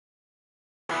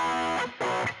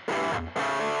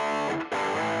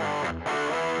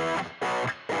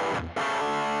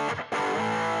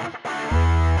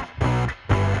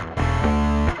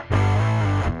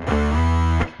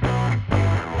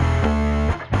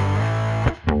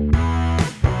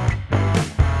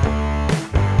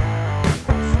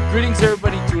Greetings,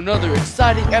 everybody, to another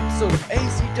exciting episode of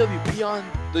ACW Beyond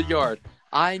the Yard.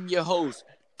 I'm your host,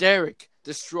 Derek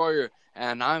Destroyer,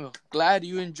 and I'm glad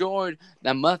you enjoyed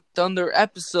the Mud Thunder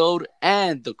episode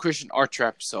and the Christian Archer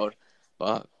episode.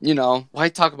 But, why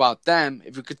talk about them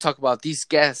if we could talk about these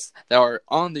guests that are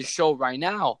on the show right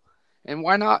now? And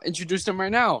why not introduce them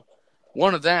right now?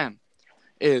 One of them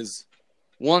is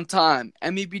one-time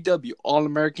MEBW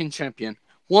All-American Champion,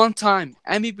 one-time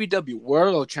MEBW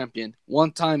World Champion,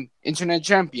 one-time Internet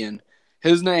Champion.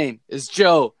 His name is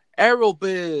Joe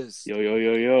Aerobiz. Yo, yo,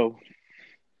 yo, yo.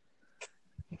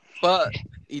 But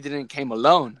he didn't came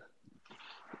alone.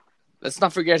 Let's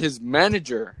not forget his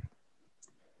manager.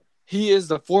 He is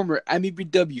the former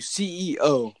MEBW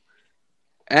CEO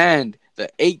and the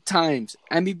 8 times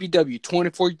MEBW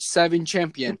 24/7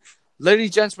 champion. Ladies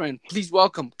and gentlemen, please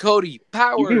welcome Cody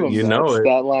Powers. You know it.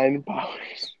 Stat line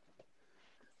Powers.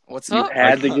 What's you up? You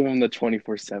had to give him the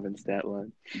 24/7 stat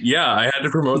line. Yeah, I had to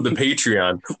promote the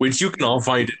Patreon, which you can all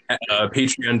find at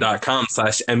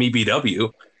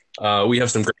patreon.com/MEBW. We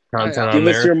have some great content on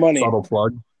there. Give us your money. Subtle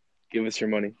plug. Give us your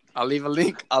money. I'll leave a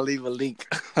link.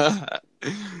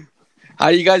 How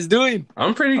you guys doing?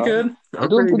 I'm pretty good. I'm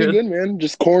doing pretty good, man.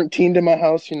 Just quarantined in my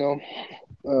house, I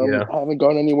haven't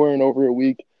gone anywhere in over a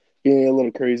week. Getting a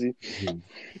little crazy.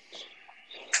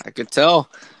 I could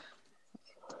tell.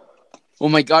 Oh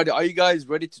my God, are you guys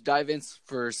ready to dive in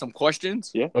for some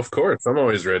questions? Yeah. Of course, I'm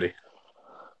always ready.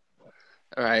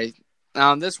 All right.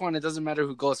 Now, on this one, it doesn't matter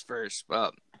who goes first,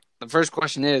 but the first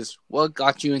question is, what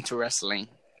got you into wrestling?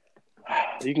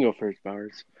 You can go first,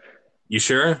 Bowers. You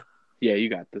sure? Yeah, you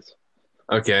got this.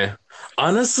 Okay.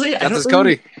 Honestly,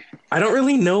 Cody. I don't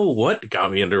really know what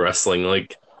got me into wrestling.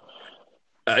 Like,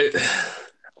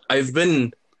 I've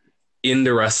been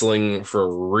into wrestling for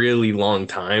a really long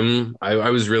time. I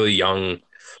was really young,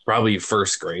 probably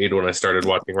first grade when I started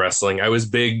watching wrestling. I was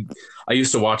big. I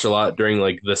used to watch a lot during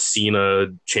like the Cena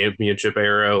championship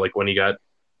era, like when he got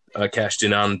cashed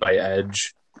in on by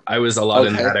Edge. I was a lot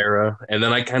in that era. And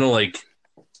then I kind of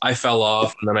I fell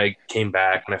off and then I came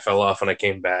back and I fell off and I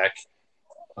came back.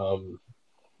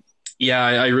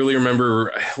 I really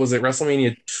remember, was it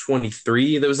WrestleMania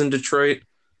 23 that was in Detroit?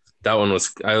 That one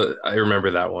was, I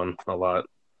remember that one a lot.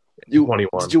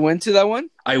 21. Did you went to that one?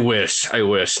 I wish.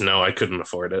 No, I couldn't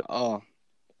afford it. Oh.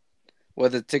 Were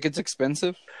the tickets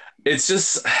expensive? It's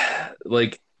just,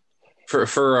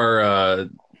 for our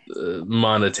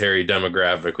monetary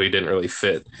demographic, we didn't really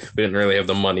fit. We didn't really have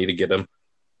the money to get them.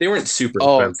 They weren't super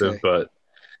expensive, but,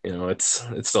 it's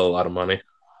still a lot of money.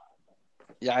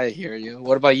 Yeah, I hear you.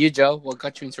 What about you, Joe? What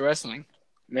got you into wrestling?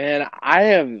 Man,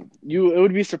 it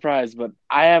would be surprised, but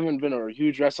I haven't been a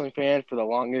huge wrestling fan for the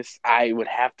longest. I would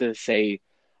have to say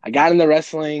I got into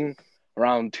wrestling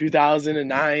around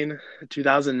 2009,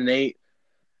 2008.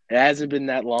 It hasn't been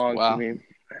that long to me.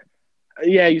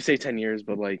 Yeah, you say 10 years,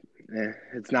 but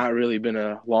it's not really been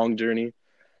a long journey.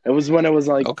 It was when it was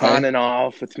on and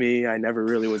off with me. I never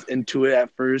really was into it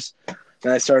at first.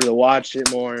 Then I started to watch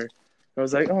it more. I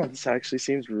was like, oh, this actually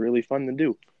seems really fun to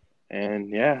do.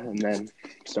 And then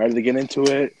started to get into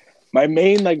it. My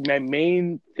main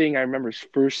thing I remember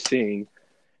first seeing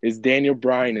is Daniel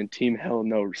Bryan and Team Hell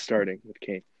No starting with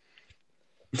Kane.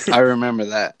 I remember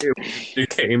that. It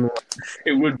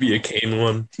would be a Kane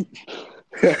one.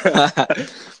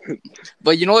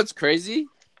 But you know what's crazy?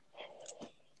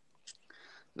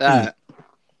 That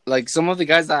some of the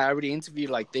guys that I already interviewed,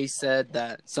 they said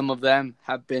that some of them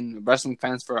have been wrestling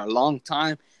fans for a long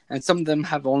time. And some of them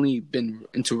have only been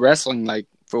into wrestling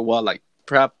for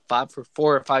perhaps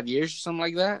 4 or 5 years or something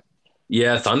like that.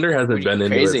 Yeah, Thunder hasn't been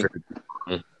into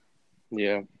it.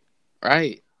 Yeah.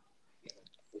 Right.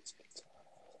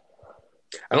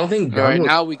 I don't think Gunn. All right,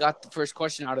 now we got the first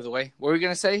question out of the way. What were we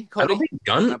going to say, Cody? I don't think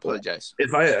Gunn. I apologize.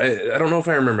 I don't know if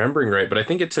I'm remembering right, but I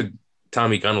think it took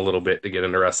Tommy Gunn a little bit to get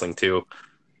into wrestling too.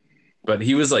 But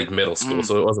he was middle school,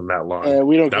 so it wasn't that long.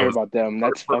 We don't care about them.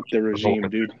 That's fuck the regime,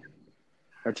 dude.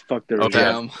 That's fuck the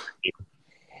regime.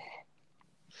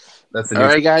 That's all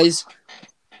right, guys.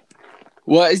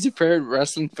 What is your favorite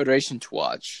wrestling federation to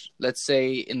watch? Let's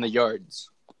say in the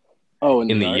yards. Oh,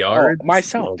 in the yard? Oh,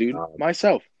 myself, dude. God.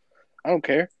 Myself. I don't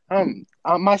care.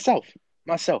 Myself,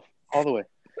 all the way.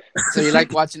 So you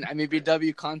like watching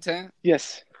MEBW content?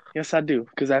 Yes, I do,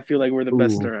 because I feel like we're the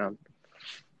best around.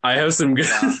 I have some good.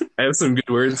 I have some good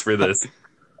words for this.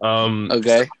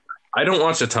 Okay. I don't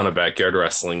watch a ton of backyard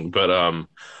wrestling, but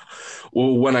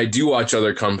when I do watch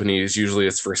other companies, usually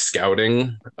it's for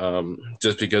scouting,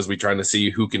 just because we're trying to see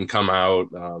who can come out.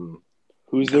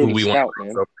 Who's there to scout,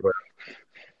 man?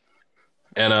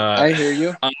 And I hear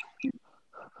you.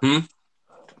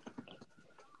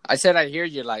 I said I hear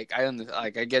you. Like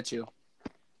I get you.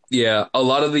 Yeah, a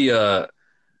lot of the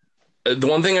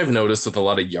one thing I've noticed with a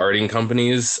lot of yarding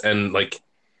companies, and like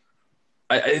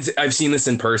I've seen this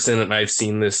in person, and I've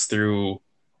seen this through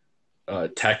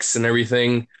texts and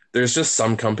everything. There's just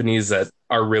some companies that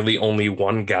are really only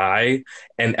one guy,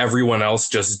 and everyone else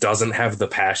just doesn't have the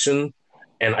passion.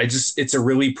 And it's a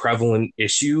really prevalent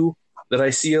issue that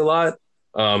I see a lot.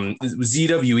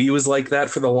 ZWE was like that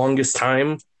for the longest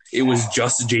time. It was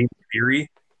just James Fury,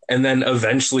 and then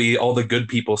eventually all the good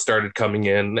people started coming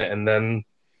in, and then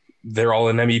they're all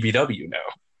in MEBW now.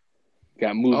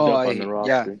 Got moved up on the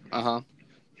roster. Yeah,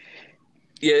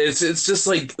 Yeah, it's just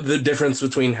like the difference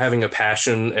between having a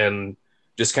passion and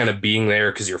just kind of being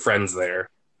there because your friend's there.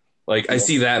 Like I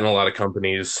see that in a lot of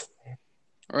companies.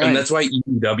 right. And that's why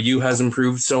EW has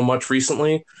improved so much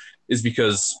recently, is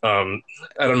because I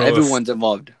don't know, Everyone's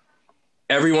involved.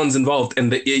 Everyone's involved,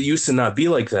 and it used to not be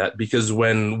like that, because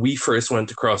when we first went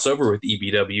to crossover with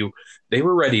EBW, they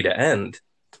were ready to end.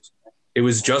 It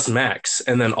was just Max,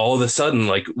 and then all of a sudden,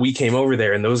 like, we came over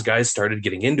there, and those guys started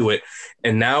getting into it,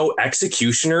 and now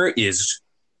Executioner is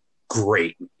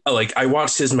great. Like, I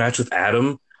watched his match with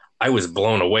Adam. I was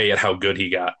blown away at how good he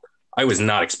got. I was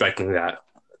not expecting that.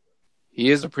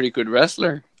 He is a pretty good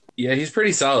wrestler. Yeah, he's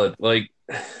pretty solid. Like,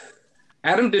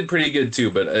 Adam did pretty good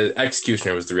too, but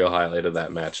Executioner was the real highlight of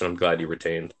that match, and I'm glad he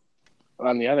retained.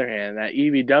 On the other hand, that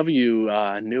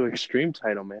EBW new Extreme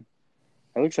title, man,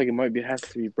 it looks like it has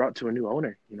to be brought to a new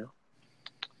owner. You know,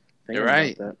 You're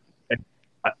right.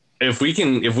 If we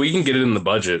can get it in the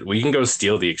budget, we can go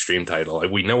steal the Extreme title. Like,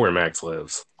 we know where Max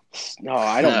lives. No,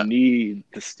 I don't need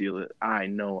to steal it. I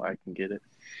know I can get it.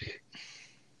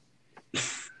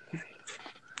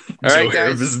 All right,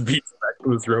 guys.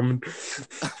 With Roman.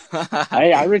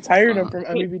 I retired him from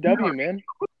MEBW, man.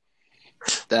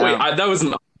 Damn. Wait, that was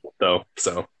not though.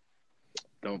 So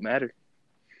don't matter.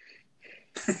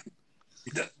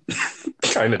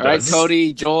 Kind of. All right,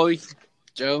 Cody,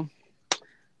 Joe.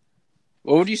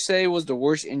 What would you say was the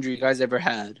worst injury you guys ever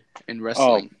had in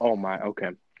wrestling? Oh my. Okay.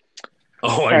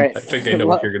 Oh, I think I know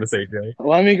what you're gonna say, Jay.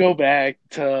 Let me go back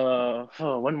to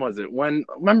when was it? When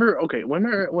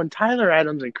Tyler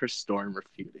Adams and Chris Storm were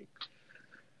feuding.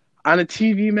 On a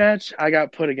TV match, I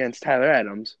got put against Tyler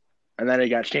Adams, and then it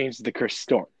got changed to Chris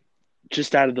Storm,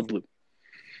 just out of the blue.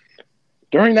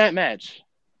 During that match,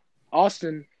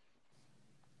 Austin,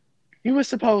 he was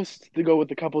supposed to go with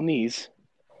a couple knees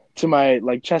to my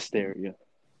chest area.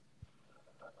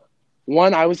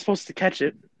 One, I was supposed to catch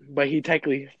it, but he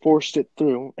technically forced it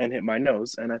through and hit my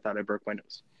nose, and I thought I broke my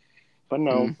nose. But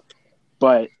no.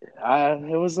 But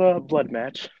it was a blood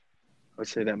match. I would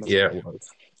say that much. Yeah, it was.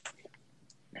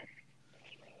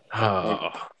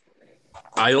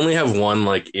 I only have one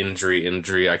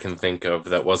injury I can think of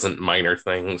that wasn't minor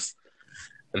things,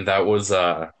 and that was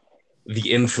the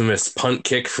infamous punt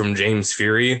kick from James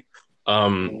Fury.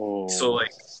 So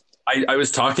I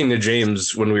was talking to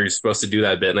James when we were supposed to do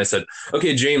that bit, and I said,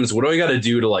 "Okay, James, what do I got to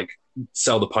do to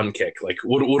sell the punt kick?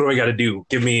 What do I got to do?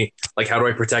 Give me how do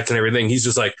I protect and everything?" He's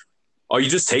just like, "Oh, you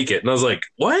just take it," and I was like,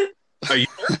 "What? Are you?"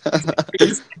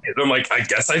 I'm like, "I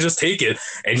guess I just take it,"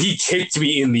 and he kicked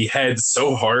me in the head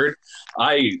so hard,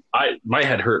 my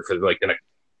head hurt for the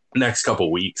next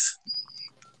couple weeks.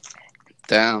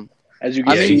 Damn. As you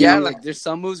get, there's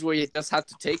some moves where you just have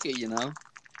to take it, you know.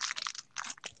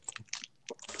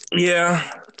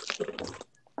 Yeah.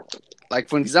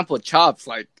 For example, chops,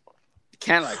 you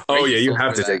can't oh yeah, you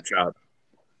have to take chop.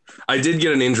 I did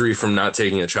get an injury from not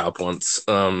taking a chop once.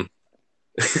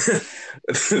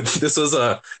 This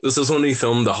was when we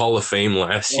filmed the Hall of Fame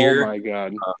last year. Oh my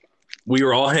god. We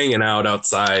were all hanging out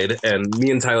outside, and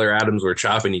me and Tyler Adams were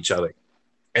chopping each other.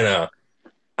 And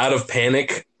out of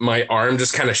panic, my arm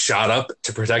just kind of shot up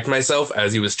to protect myself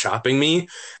as he was chopping me.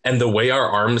 And the way our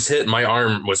arms hit, my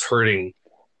arm was hurting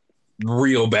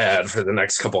real bad for the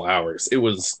next couple hours. It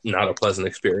was not a pleasant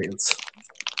experience.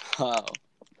 Oh.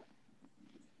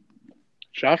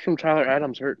 Shots from Tyler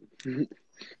Adams hurt.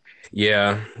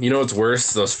 Yeah. You know what's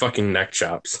worse? Those fucking neck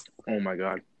chops. Oh my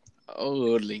god.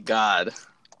 Holy god.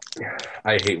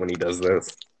 I hate when he does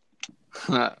this.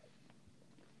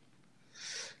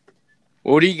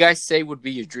 What do you guys say would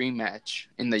be your dream match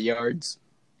in the yards?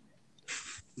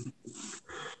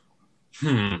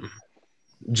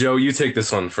 Joe, you take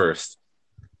this one first.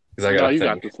 You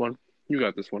got this one. You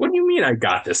got this one. What do you mean I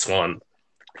got this one?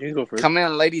 You can go first. Come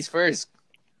in, ladies first.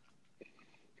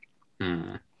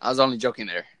 I was only joking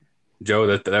there. Joe,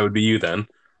 that would be you then.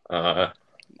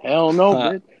 Hell no,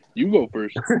 man. You go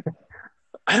first.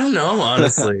 I don't know,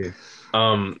 honestly.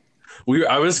 I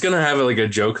was gonna have a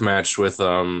joke match with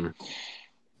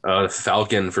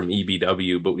Falcon from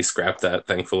EBW, but we scrapped that,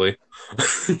 thankfully.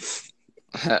 It's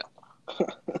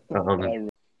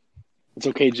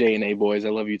okay, J&A boys. I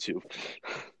love you too.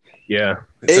 Yeah.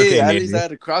 It's Hey, okay, at Nate. least I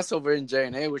had a crossover in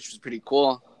J&A, which was pretty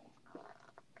cool.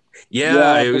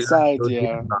 Yeah.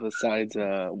 Besides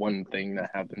one thing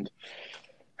that happened.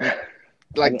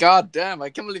 Like, god damn, I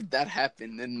can't believe that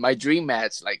happened in my dream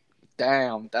match. Like,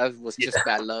 damn, that was just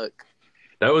bad luck.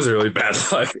 That was really bad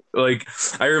luck. Like,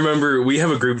 I remember we have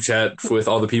a group chat with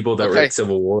all the people that were at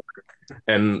Civil War,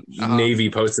 and Navy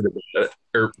posted about it.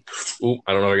 I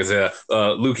don't know if I can say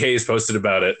that. Luke Hayes posted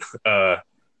about it. I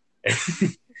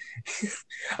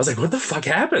was like, what the fuck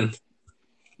happened?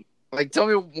 Like, tell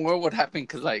me more what happened,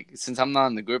 because, like, since I'm not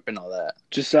in the group and all that.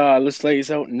 Just let's lay this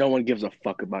out. No one gives a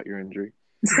fuck about your injury.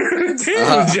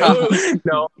 Damn, Joe.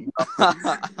 No.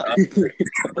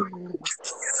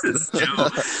 Joe.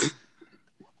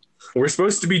 We're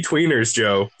supposed to be tweeners,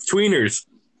 Joe. Tweeners.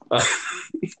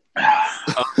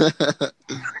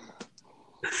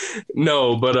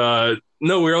 No, but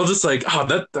no, we're all just like, oh,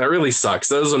 that really sucks.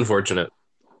 That was unfortunate.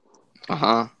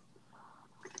 I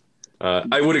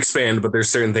would expand, but there's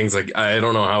certain things like I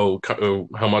don't know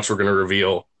how much we're gonna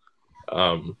reveal,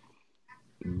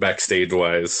 backstage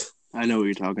wise. I know what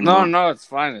you're talking about. No, it's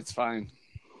fine. It's fine.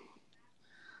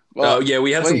 Well, yeah,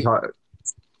 we had some.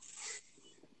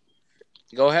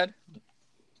 Go ahead.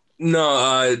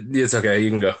 No, it's okay. You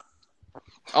can go.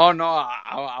 Oh no,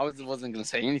 I wasn't gonna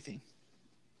say anything.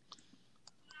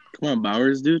 Come on,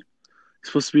 Bowers, dude. You're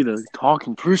supposed to be the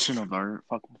talking person of our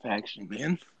fucking faction,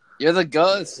 man. You're the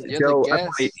Gus. You're Joe, the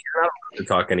guest. you're not allowed to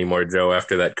talk anymore, Joe.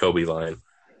 After that Kobe line.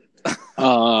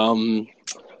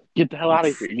 Get the hell out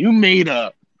of here. You made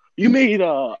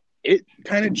it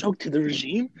kind of joke to the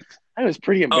regime. I was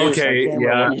pretty embarrassed. Okay,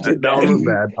 yeah, that one was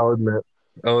bad. I'll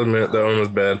admit that one was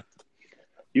bad.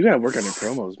 You gotta work on your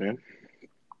promos, man.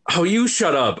 Oh, you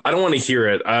shut up! I don't want to hear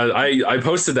it. I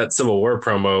posted that Civil War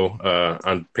promo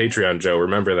on Patreon, Joe.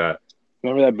 Remember that?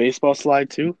 Remember that baseball slide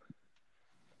too?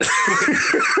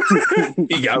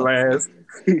 He got my ass.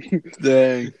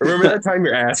 Dang. Remember that time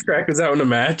your ass crack was out in a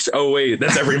match? Oh wait,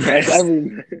 that's every match.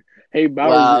 Hey,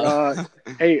 Bowers. Wow.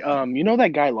 Hey, you know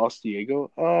that guy Los Diego?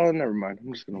 Never mind.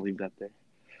 I'm just gonna leave that there.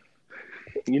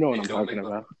 You know what I'm talking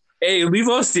about. Hey, leave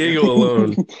Los Diego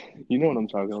alone. You know what I'm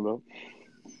talking about.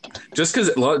 Just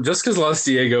because Los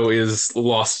Diego is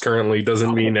lost currently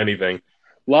doesn't mean anything.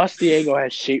 Los Diego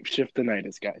has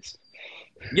shapeshiftinitis, guys.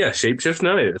 Yeah,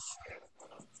 shapeshiftinitis.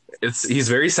 He's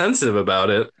very sensitive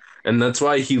about it, and that's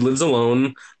why he lives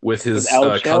alone with his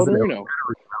cousin in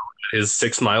his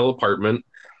 6-mile apartment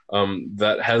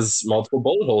that has multiple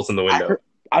bullet holes in the window.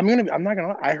 I'm not gonna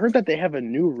lie. I heard that they have a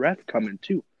new ref coming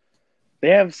too. They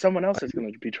have someone else that's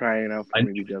going to be trying out for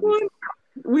EBW.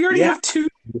 We already have two.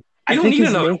 I don't need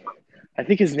another. I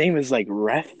think his name is like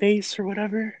Ref Face or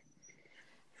whatever.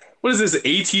 What is this,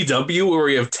 ATW, where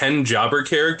we have 10 jobber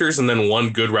characters and then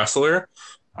one good wrestler?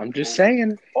 I'm just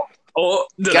saying. Oh,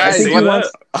 guys,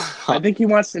 I think he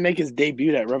wants to make his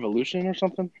debut at Revolution or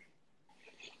something.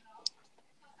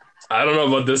 I don't know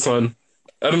about this one.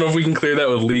 I don't know if we can clear that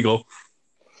with legal.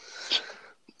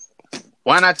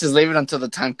 Why not just leave it until the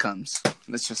time comes?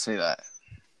 Let's just say that.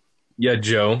 Yeah,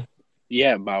 Joe.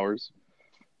 Yeah, Bowers.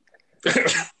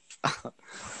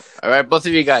 All right, both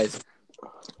of you guys.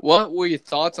 What were your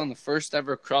thoughts on the first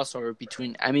ever crossover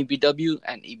between MEBW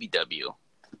and EBW?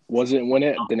 Wasn't when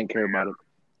it didn't care about it.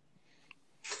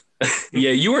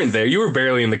 Yeah, you weren't there. You were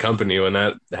barely in the company when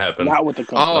that happened. Not with the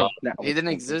company. Oh, he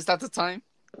didn't exist at the time?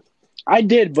 I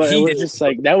did, but it was just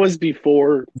like that was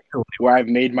before where I've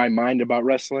made my mind about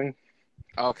wrestling.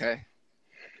 Okay.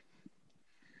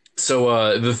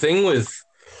 So the thing with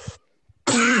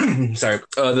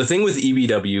the thing with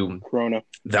EBW, Corona,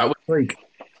 that was like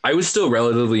I was still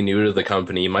relatively new to the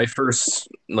company. My first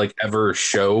like ever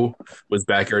show was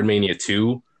Backyard Mania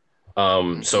 2.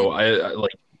 So I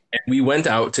we went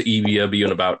out to EBW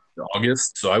in about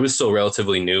August, so I was still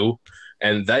relatively new,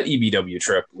 and that EBW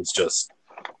trip was just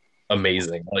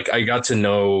amazing. Like I got to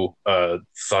know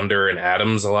Thunder and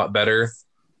Adams a lot better.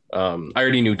 I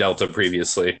already knew Delta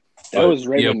previously. That was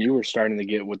right when you were starting to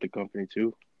get with the company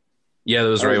too. Yeah, that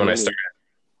was right when I started.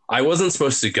 I wasn't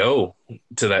supposed to go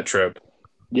to that trip.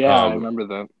 Yeah, I remember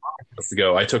that. To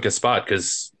go, I took his spot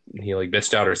because he like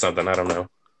bitched out or something. I don't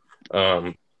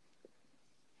know.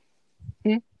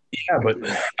 Yeah, but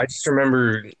I just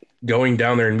remember going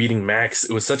down there and meeting Max.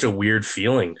 It was such a weird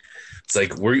feeling. It's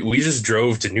like we just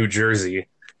drove to New Jersey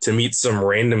to meet some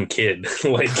random kid,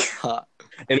 like,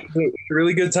 and it was a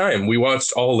really good time. We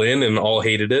watched All In and all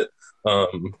hated it.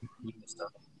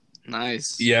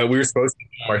 Nice. Yeah, we were supposed to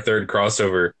do our third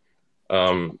crossover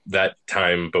that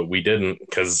time, but we didn't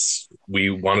because we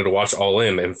wanted to watch All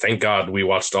In, and thank God we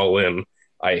watched All In.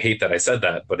 I hate that I said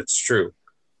that, but it's true.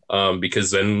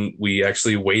 Because then we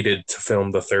actually waited to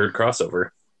film the third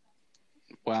crossover,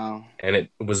 Wow. and it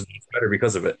was better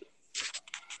because of it.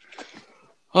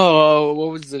 Oh,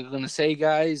 what was I gonna say,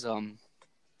 guys?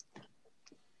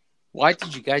 Why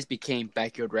did you guys become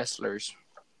backyard wrestlers?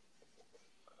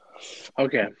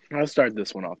 Okay, I'll start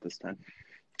this one off this time.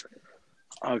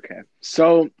 Okay,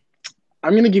 so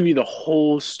I'm going to give you the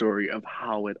whole story of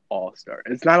how it all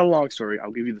started. It's not a long story.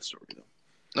 I'll give you the story,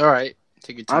 though. All right,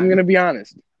 take your time. I'm going to be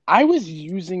honest. I was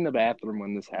using the bathroom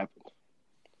when this happened.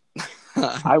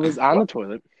 I was on the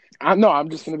toilet. I'm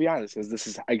just going to be honest because this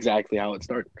is exactly how it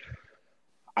started.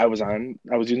 I was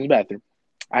using the bathroom.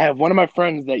 I have one of my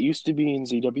friends that used to be in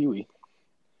ZWE.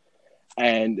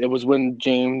 And it was when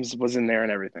James was in there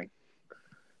and everything.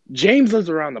 James lives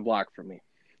around the block from me.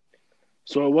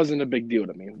 So it wasn't a big deal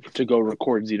to me to go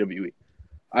record ZWE.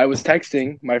 I was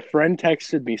texting. My friend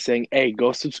texted me saying, hey,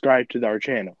 go subscribe to our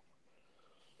channel.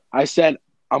 I said,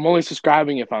 I'm only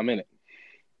subscribing if I'm in it.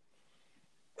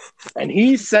 And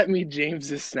he sent me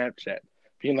James's Snapchat,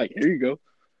 being like, here you go.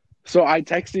 So I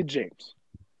texted James.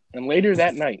 And later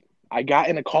that night, I got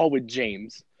in a call with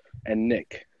James and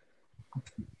Nick,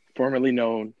 formerly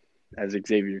known as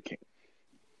Xavier King.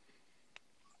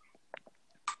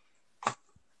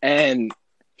 And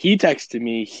he texted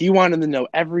me. He wanted to know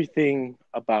everything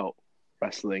about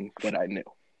wrestling that I knew.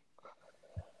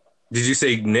 Did you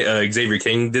say Xavier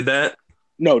King did that?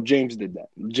 No, James did that.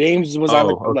 James was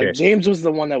James was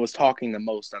the one that was talking the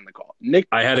most on the call. Nick,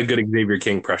 I had a good Xavier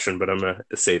King impression, but I'm gonna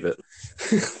save it.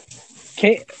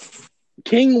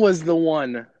 King was the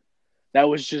one that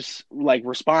was just like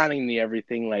responding to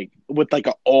everything, like with like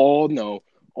a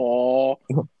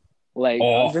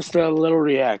just a little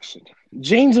reaction.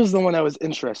 James was the one that was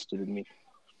interested in me.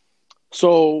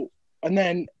 So, and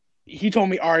then he told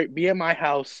me, all right, be at my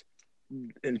house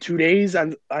in 2 days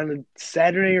on a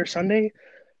Saturday or Sunday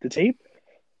to tape.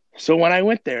 So when I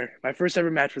went there, my first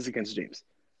ever match was against James.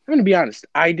 I'm going to be honest.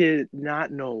 I did not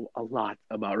know a lot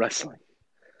about wrestling,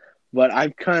 but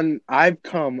I've come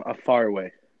a far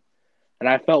way. And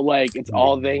I felt like it's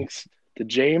all thanks to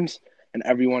James and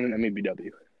everyone in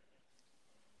MEBW.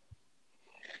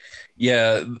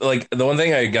 Yeah, like the one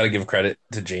thing I got to give credit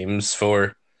to James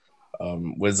for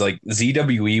was like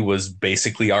ZWE was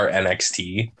basically our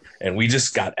NXT, and we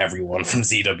just got everyone from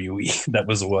ZWE that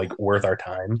was like worth our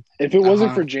time. If it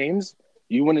wasn't for James,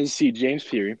 you wouldn't see James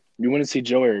Fury, you wouldn't see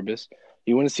Joe Erebus,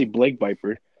 you wouldn't see Blake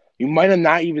Viper, you might have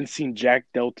not even seen Jack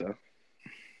Delta.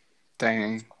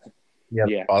 Dang.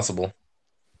 Yeah, possible.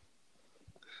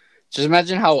 Just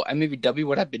imagine how MEBW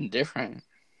would have been different.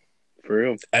 For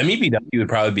real. MEBW would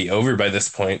probably be over by this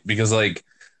point because, like,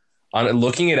 on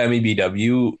looking at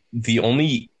MEBW, the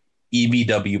only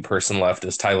EBW person left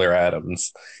is Tyler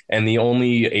Adams, and the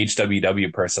only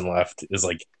HWW person left is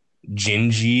like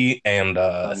Gingy and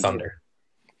Thunder.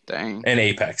 Dang. And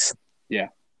Apex. Yeah.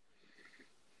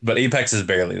 But Apex is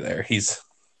barely there. He's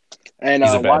a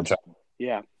bad child.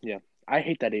 Yeah. I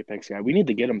hate that Apex guy. We need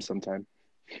to get him sometime.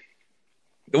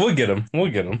 We'll get him. We'll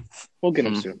get him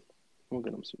soon.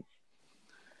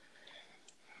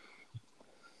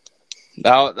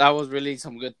 That was really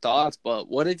some good thoughts, but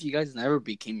what if you guys never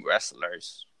became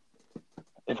wrestlers?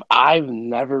 If I've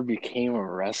never became a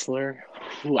wrestler,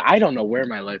 I don't know where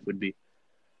my life would be.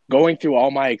 Going through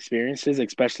all my experiences,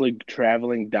 especially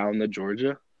traveling down to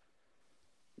Georgia,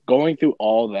 going through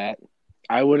all that,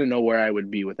 I wouldn't know where I would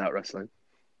be without wrestling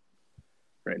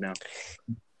right now.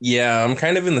 Yeah, I'm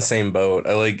kind of in the same boat.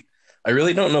 I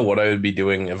really don't know what I would be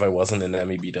doing if I wasn't in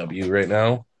MEBW right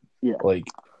now. Yeah.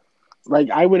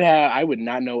 I would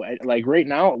not know. Like right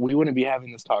now, we wouldn't be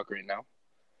having this talk right now.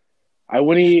 I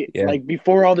wouldn't like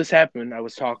before all this happened. I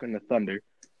was talking to Thunder.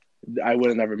 I would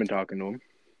have never been talking to him.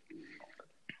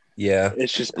 Yeah,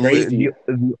 it's just crazy.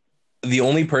 The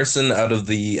only person out of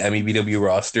the MEBW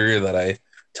roster that I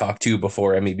talked to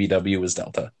before MEBW was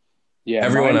Delta. Yeah,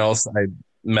 everyone else I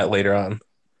met later on.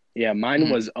 Yeah, mine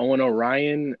was Owen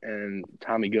O'Ryan and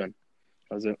Tommy Gunn.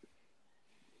 That was it.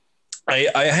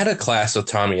 I had a class with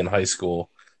Tommy in high school,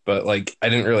 but like I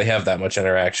didn't really have that much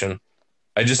interaction.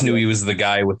 I just knew he was the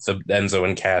guy with the Enzo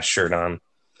and Cash shirt on.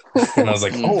 And I was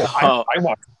like, I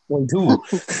watched one too.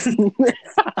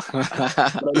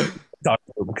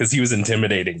 Because he was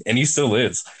intimidating, and he still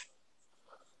is.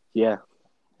 Yeah.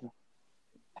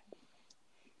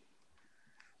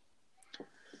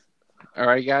 All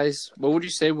right, guys. What would you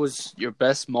say was your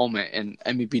best moment in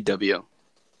MEBW?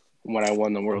 When I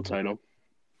won the world title.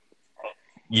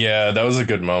 Yeah, that was a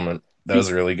good moment. That was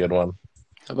a really good one.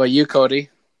 How about you, Cody?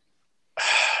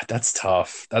 That's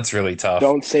tough. That's really tough.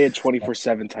 Don't say a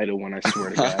 24/7 title when I swear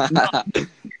to God.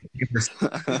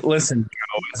 Listen,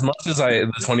 Joe, as much as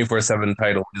the 24/7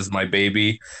 title is my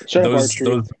baby, Shut up, those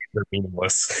Archery. are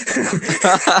meaningless.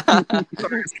 I'm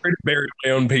trying to bury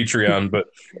my own Patreon, but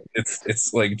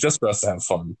it's like just for us to have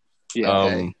fun. Yeah.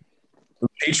 Okay. The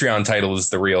Patreon title is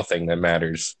the real thing that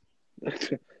matters.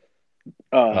 Which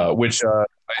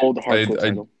Old hardcore I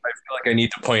title. feel like I need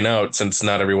to point out, since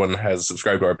not everyone has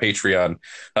subscribed to our Patreon,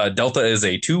 Delta is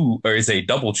a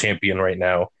double champion right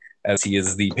now, as he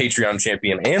is the Patreon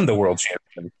champion and the world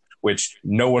champion, which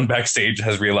no one backstage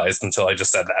has realized until I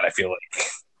just said that, I feel like.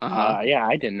 Yeah,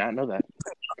 I did not know that.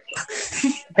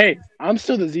 Hey, I'm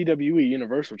still the ZWE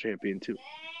Universal Champion too.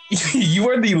 You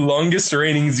are the longest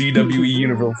reigning ZWE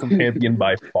Universal Champion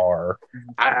by far.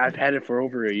 I've had it for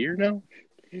over a year now.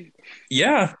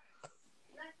 Yeah.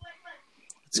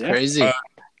 It's crazy. I'm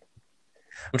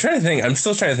trying to think. I'm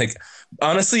still trying to think.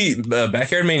 Honestly,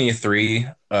 Backyard Mania 3,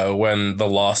 when the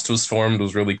Lost was formed,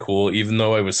 was really cool. Even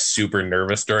though I was super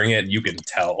nervous during it, you can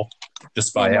tell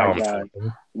just by how I'm feeling.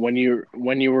 When you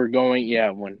were going,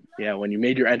 when you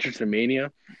made your entrance to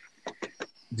Mania,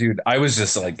 dude, I was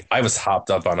just like, I was hopped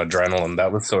up on adrenaline.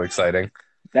 That was so exciting.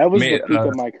 That was the peak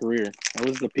of my career. That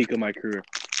was the peak of my career.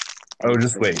 Oh,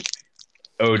 just wait.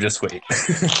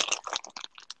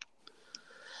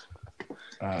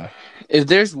 If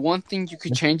there's one thing you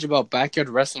could change about backyard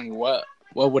wrestling, what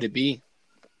would it be?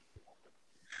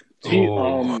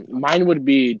 Mine would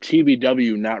be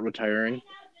TBW not retiring.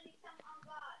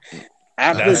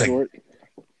 After Georgia,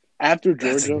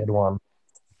 that's a good one.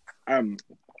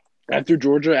 After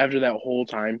Georgia, after that whole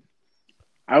time,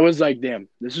 I was like, damn,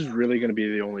 this is really going to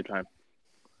be the only time.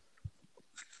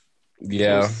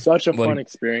 Yeah. It was such a fun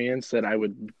experience that I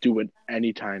would do it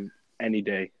anytime, any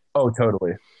day. Oh,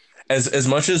 totally. As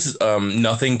much as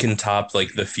nothing can top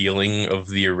like the feeling of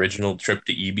the original trip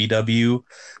to EBW,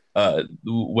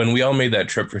 when we all made that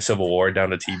trip for Civil War down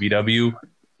to TBW,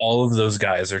 all of those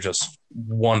guys are just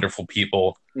wonderful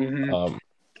people. Mm-hmm.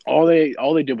 All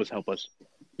they did was help us.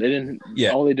 They didn't.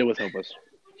 Yeah. All they did was help us.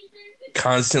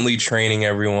 Constantly training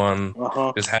everyone,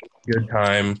 just having a good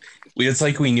time. It's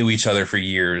like we knew each other for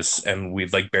years, and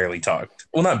we've like barely talked.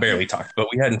 Well, not barely talked, but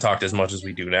we hadn't talked as much as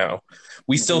we do now.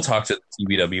 We still talk to the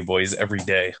TBW boys every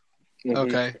day. Mm-hmm.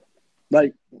 Okay.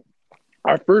 Like,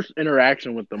 our first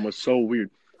interaction with them was so weird.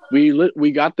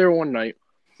 We got there one night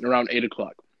around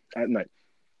 8:00 at night,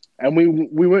 and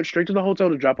we went straight to the hotel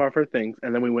to drop off our things,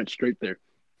 and then we went straight there.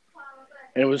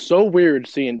 And it was so weird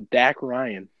seeing Dak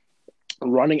Ryan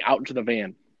running out to the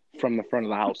van from the front of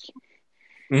the house.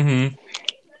 Mm-hmm.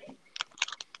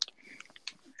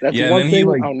 That's one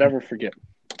thing I'll never forget.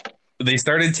 They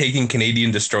started taking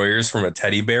Canadian destroyers from a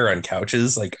teddy bear on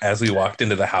couches, like as we walked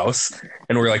into the house,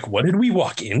 and we're like, "What did we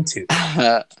walk into?"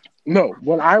 No,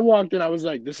 when I walked in, I was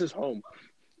like, "This is home.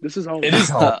 This is home." It is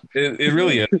home. It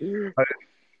really is.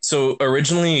 So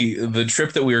originally, the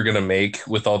trip that we were going to make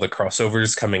with all the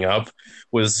crossovers coming up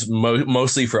was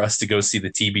mostly for us to go see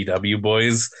the TBW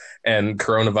boys, and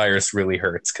coronavirus really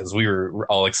hurts because we were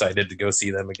all excited to go see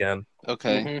them again.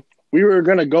 Okay. Mm-hmm. We were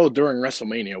going to go during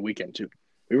WrestleMania weekend, too.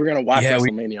 We were going to watch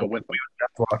WrestleMania with them. We would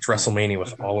have to watch WrestleMania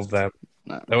with all of them.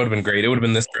 That would have been great. It would have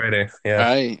been this Friday. Yeah.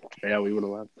 Right. Yeah, we would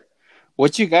have won.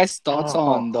 What's your guys' thoughts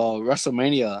on the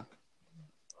WrestleMania?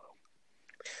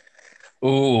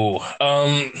 Ooh.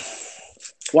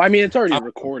 Well, I mean, it's already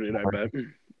recorded, I bet.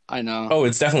 I know. Oh,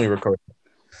 it's definitely recorded.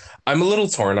 I'm a little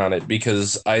torn on it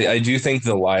because I do think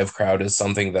the live crowd is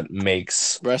something that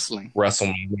makes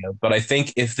WrestleMania. But I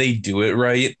think if they do it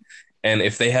right, and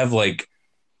if they have like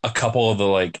a couple of the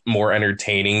like more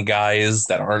entertaining guys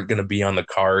that aren't going to be on the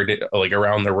card, like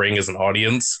around the ring as an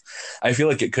audience, I feel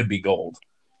like it could be gold.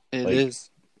 It is.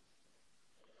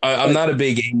 I'm not a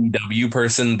big AEW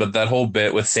person, but that whole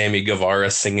bit with Sammy Guevara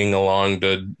singing along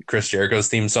to Chris Jericho's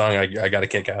theme song, I got a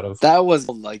kick out of. That was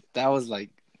like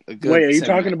a good. Wait, are you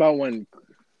talking about when?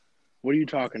 What are you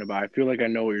talking about? I feel like I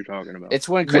know what you're talking about. It's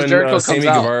when Chris Jericho comes Sammy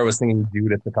out. Guevara was singing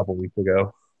Judas a couple weeks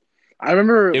ago. I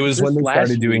remember it was when they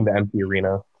started doing the empty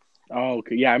arena. Oh,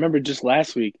 okay. Yeah, I remember just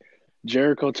last week,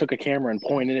 Jericho took a camera and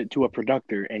pointed it to a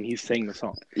producer, and he sang the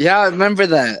song. Yeah, I remember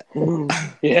that.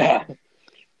 Yeah.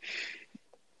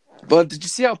 But did you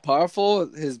see how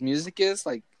powerful his music is?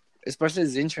 Like, especially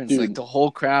his entrance, like the whole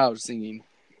crowd singing.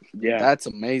 Yeah. That's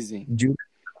amazing. Judas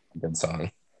is a good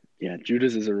song. Yeah,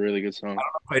 Judas is a really good song. I don't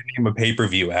know if I'd name a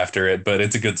pay-per-view after it, but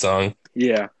it's a good song.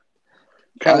 Yeah.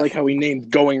 Kind of like how we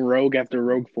named Going Rogue after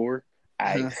Rogue 4.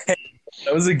 That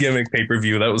was a gimmick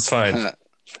pay-per-view. That was fine. At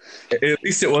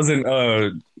least it wasn't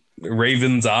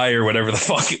Raven's Eye or whatever the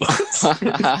fuck it was.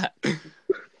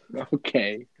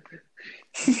 Okay.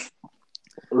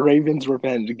 Ravens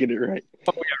Revenge. Get it right.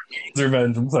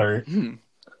 Revenge. I'm sorry.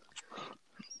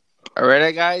 All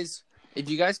right, guys. If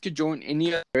you guys could join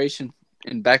any other generation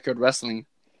in backyard wrestling,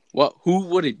 who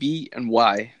would it be and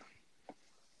why?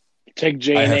 Take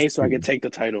J&A so I can take the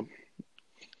title.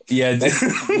 Yeah,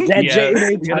 that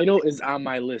J&A title is on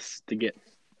my list to get.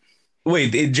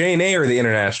 Wait, the J&A or the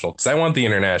international? Because I want the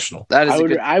international. That is a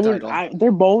good title.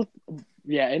 They're both,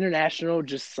 international.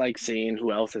 Just like seeing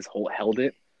who else has held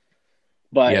it.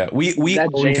 But yeah, we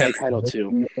that own J&A title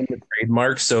too. The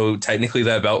trademark, so technically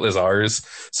that belt is ours.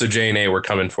 So J&A, we're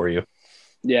coming for you.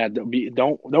 Yeah,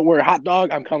 don't worry, hot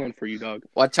dog. I'm coming for you, dog.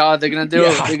 Watch out! They're gonna do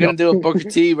a Booker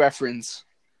T reference.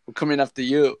 We're coming after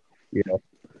you. Yeah.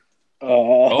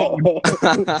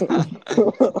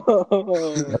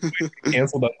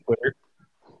 Canceled on Twitter.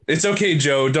 It's okay,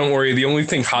 Joe. Don't worry. The only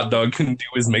thing Hot Dog can do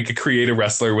is make a creative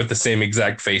wrestler with the same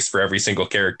exact face for every single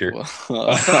character. You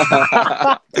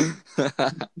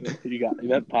got me.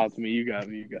 That popped me. You got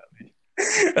me.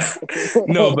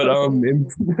 No, but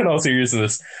in all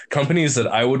seriousness, companies that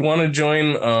I would want to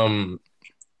join,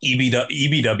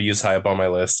 EBW is high up on my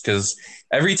list because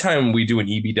every time we do an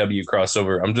EBW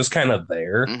crossover, I'm just kind of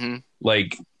there. Mm-hmm.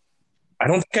 Like, I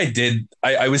don't think I did.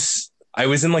 I was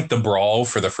in like the brawl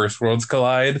for the first Worlds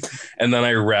Collide, and then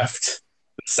I reffed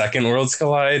the second Worlds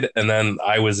Collide, and then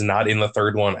I was not in the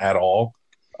third one at all.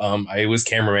 I was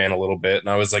cameraman a little bit, and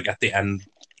I was like at the end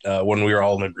when we were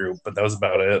all in a group, but that was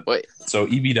about it. Wait. So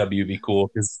EBW would be cool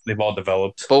because they've all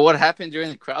developed. But what happened during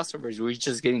the crossovers? Were you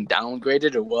just getting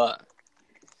downgraded or what?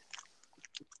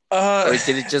 Or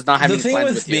did it just not have any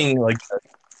plans with being you? Like,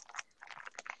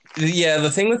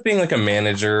 the thing with being like a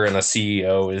manager and a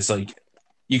CEO is like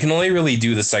you can only really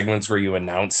do the segments where you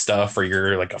announce stuff or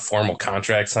you're like a formal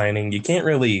contract signing. You can't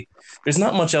really. There's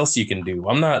not much else you can do.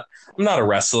 I'm not a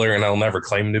wrestler, and I'll never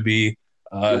claim to be.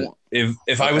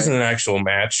 If I was in an actual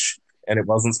match and it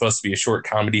wasn't supposed to be a short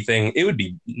comedy thing, it would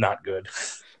be not good.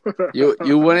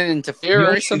 You wouldn't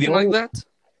interfere or something like that?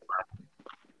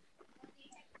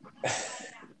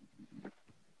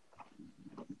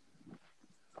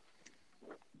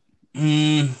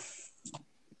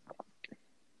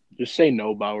 Just say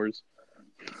no, Bowers.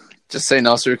 Just say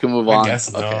no so we can move on. I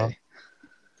guess no. Okay.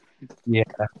 Yeah.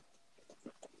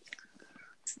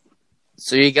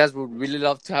 So you guys would really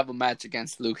love to have a match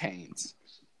against Luke Haynes.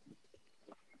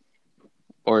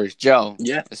 Or Joe.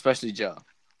 Yeah. Especially Joe.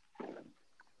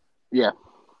 Yeah.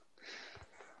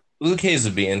 Luke Hayes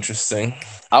would be interesting.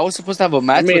 I was supposed to have a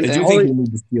match with I do him. think we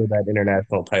need to steal that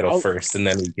international title first, and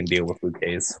then we can deal with Luke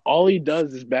Hayes. All he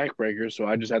does is backbreakers, so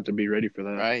I just have to be ready for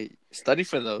that. Right. Study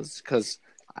for those, because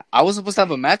I was supposed to have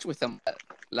a match with him at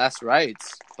Last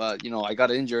Rites, but, I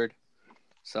got injured.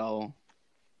 So,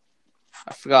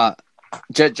 I forgot.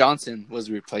 Jet Johnson was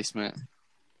the replacement.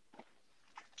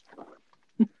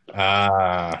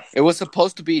 It was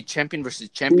supposed to be a champion versus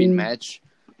champion match.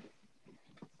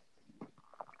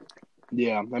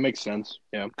 Yeah, that makes sense.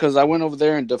 Yeah, because I went over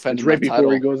there and defended right my title.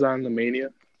 Before he goes on the Mania.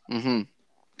 Mm-hmm.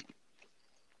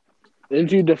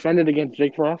 Didn't you defend it against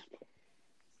Jake Frost?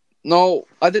 No,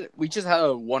 I did. We just had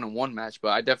a one-on-one match, but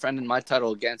I defended my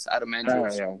title against Adam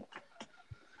Andrews. Yeah.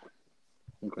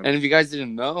 Okay. And if you guys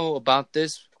didn't know about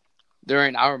this,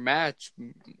 during our match,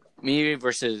 me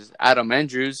versus Adam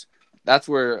Andrews, that's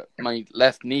where my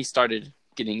left knee started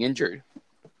getting injured.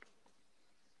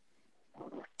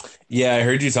 Yeah, I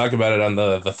heard you talk about it on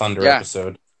the Thunder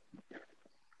episode.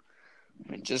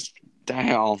 Just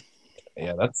down.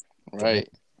 Yeah, that's right.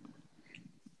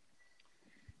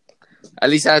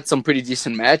 At least I had some pretty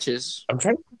decent matches. I'm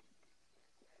trying.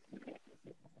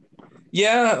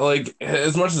 Yeah, like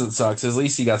as much as it sucks, at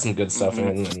least you got some good stuff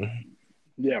in. And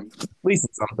yeah, at least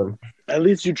it's something. At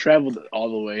least you traveled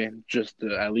all the way.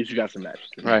 At least you got some matches.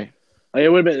 Right. Like, it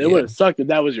would have sucked if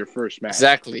that was your first match.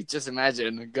 Exactly. Just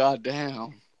imagine.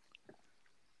 Goddamn.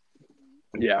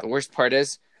 Yeah. The worst part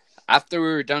is, after we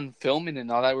were done filming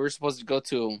and all that, we were supposed to go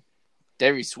to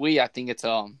Dairy Sweet. I think it's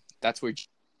that's where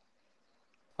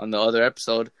on the other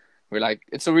episode we're like,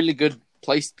 it's a really good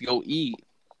place to go eat,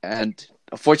 and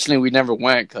unfortunately we never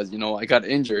went because I got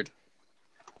injured.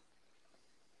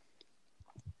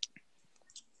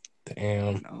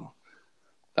 Damn.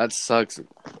 That sucks.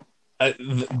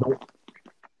 The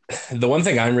one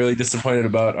thing I'm really disappointed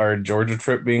about our Georgia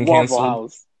trip being Waffle canceled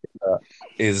House.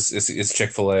 Is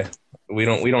Chick-fil-A. We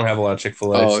don't have a lot of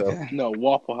Chick-fil-A. Oh, okay. No,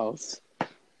 Waffle House.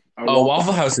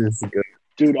 Waffle House is good.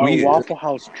 Dude, our Waffle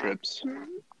House trips.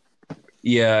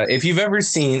 Yeah, if you've ever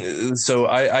seen, so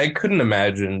I couldn't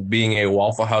imagine being a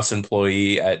Waffle House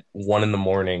employee at 1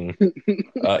 a.m.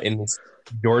 in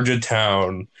Georgia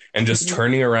and just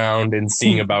turning around and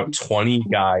seeing about 20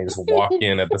 guys walk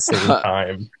in at the same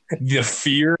time. The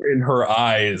fear in her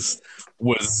eyes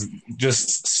was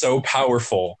just so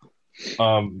powerful.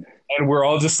 And we're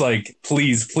all just like,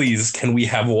 please, can we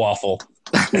have a waffle?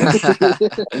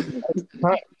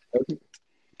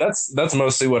 That's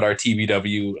mostly what our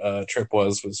TBW trip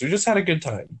was we just had a good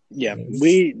time. Yeah,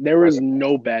 there was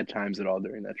no bad times at all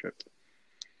during that trip.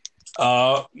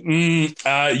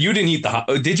 You didn't eat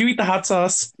did you eat the hot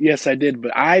sauce? Yes, I did,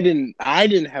 but I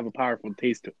didn't have a powerful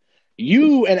taste to it.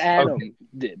 You and Adam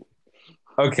did.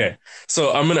 Okay,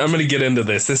 so I'm gonna get into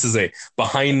this. This is a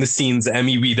behind the scenes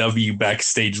MEBW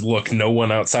backstage look. No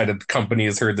one outside of the company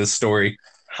has heard this story.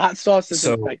 Hot sauce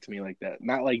doesn't affect me like that.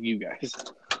 Not like you guys.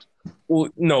 Well,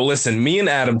 no, listen. Me and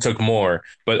Adam took more,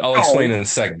 but I'll explain in a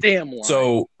second. Damn lie.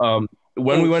 So,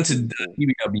 when we went to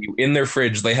TBW, in their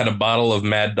fridge, they had a bottle of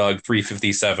Mad Dog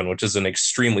 357, which is an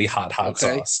extremely hot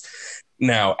sauce.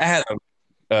 Now, Adam,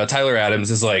 Tyler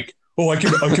Adams is like, oh, I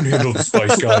can handle the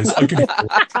spice, guys. I can handle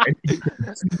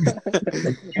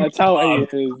it. That's how he is,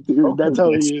 dude. That's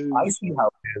how he is. I see how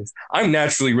it is. I'm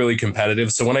naturally really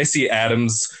competitive, so when I see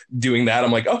Adams doing that,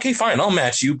 I'm like, okay, fine, I'll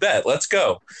match you. Bet, let's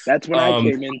go. That's when I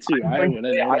came in too. I went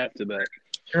in right after that.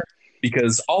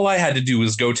 Because all I had to do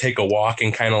was go take a walk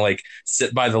and kind of like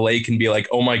sit by the lake and be like,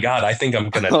 oh my God, I think I'm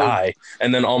going to die.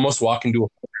 And then almost walk into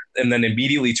and then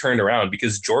immediately turn around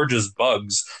because Georgia's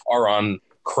bugs are on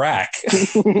crack.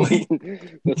 Like,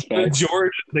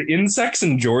 the insects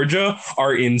in Georgia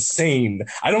are insane.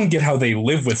 I don't get how they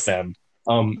live with them.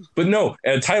 But no,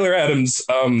 Tyler Adams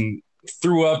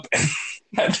threw up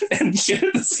and shit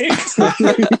at the same time.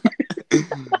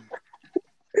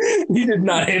 He did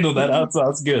not handle that hot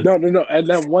sauce good. No. At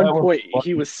that one point,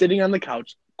 he was sitting on the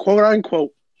couch, quote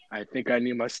unquote, I think I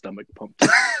need my stomach pumped.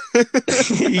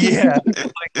 Yeah.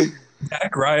 Like,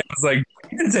 Jack Ryan was like,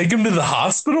 you gonna take him to the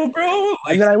hospital, bro?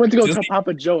 Like, and then I went to go tell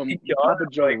Papa Joe, and Papa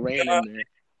Joe ran in there.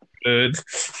 Good.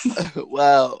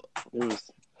 Wow.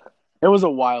 It was a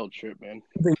wild trip, man.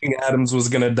 Thinking Adams was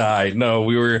gonna die. No,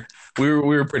 we had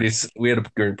a pretty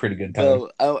good time.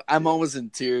 I'm almost in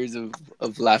tears of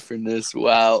laughing this.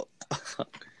 Wow.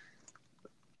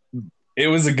 It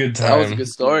was a good time. That was a good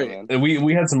story.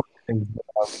 We had some other things.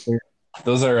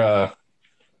 Those are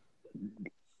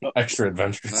extra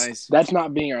adventures. Nice. That's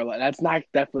not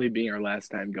definitely being our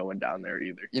last time going down there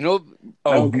either. You know,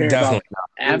 definitely not.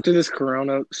 After this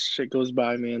Corona shit goes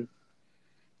by, man.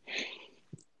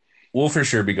 We'll for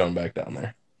sure be going back down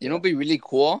there. You know, it'd be really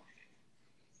cool.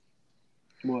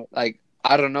 What? Like,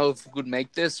 I don't know if we could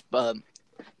make this, but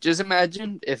just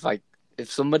imagine if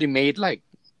somebody made like,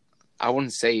 I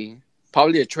wouldn't say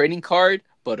probably a trading card,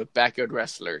 but of backyard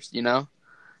wrestlers. You know,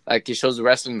 like it shows the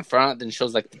wrestling in the front, then it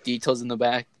shows like the details in the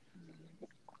back.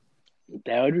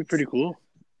 That would be pretty cool.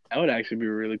 That would actually be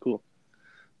really cool.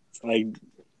 Like,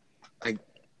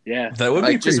 yeah, that would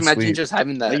be just imagine sweet. Just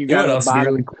having that. Like you got else bottom,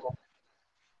 really cool.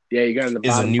 Yeah, you got in the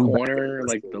bottom new corner,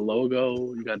 like the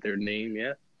logo. You got their name,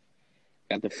 yeah.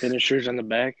 Got the finishers on the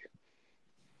back.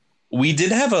 We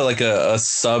did have a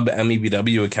sub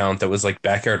MEBW account that was like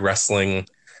backyard wrestling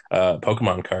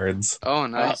Pokemon cards. Oh,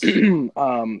 nice.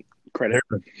 Credit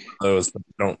those, but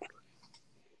I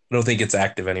don't think it's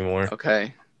active anymore.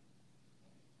 Okay.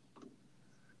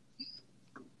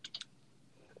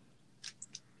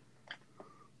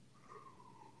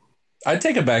 I'd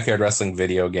take a backyard wrestling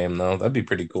video game though. That'd be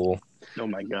pretty cool. Oh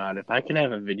my god, if I could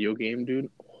have a video game, dude.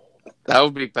 That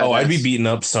would be badass. Oh, I'd be beating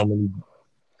up so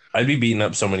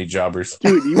many jobbers.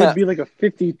 Dude, you would be like a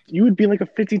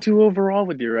 52 overall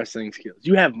with your wrestling skills.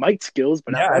 You have mic skills,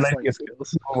 but not wrestling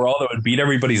skills. Overall, that would beat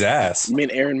everybody's ass. You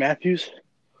mean Aaron Matthews?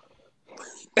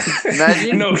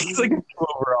 Imagine. No, he's like a 2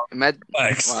 overall.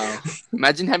 Wow.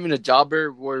 Imagine having a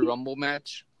jobber Royal Rumble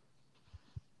match.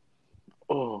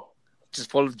 Oh. Just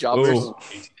full of jobbers. Oh.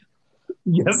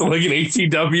 Yes, like an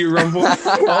ATW Rumble.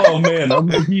 Oh man, I'm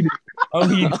heated.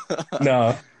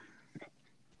 Nah.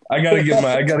 I gotta get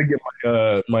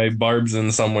my barbs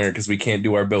in somewhere because we can't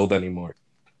do our build anymore.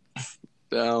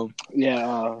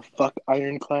 Yeah, fuck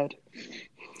Ironclad.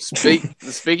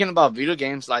 Speaking about video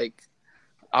games, like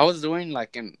I was doing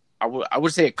like I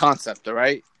would say a concept, all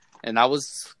right? And I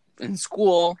was in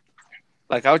school,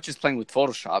 like I was just playing with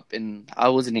Photoshop, and I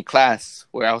was in a class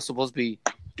where I was supposed to be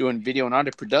doing video and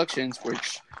audio productions,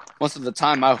 which most of the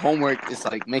time my homework is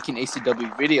like making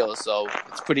ACW videos, so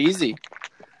it's pretty easy.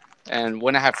 And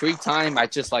when I have free time, I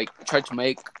just like try to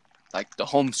make like the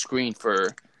home screen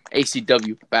for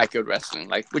ACW Backyard Wrestling,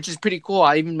 like which is pretty cool.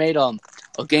 I even made a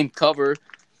game cover,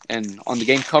 and on the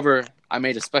game cover I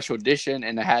made a special edition,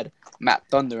 and it had Matt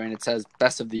Thunder, and it says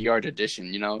Best of the Yard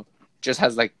Edition. You know, just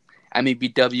has like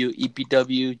MEBW,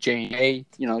 EPW,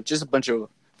 JNA, just a bunch of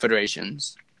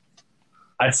federations.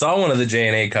 I saw one of the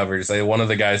JNA covers. One of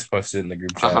the guys posted it in the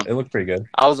group chat. It looked pretty good.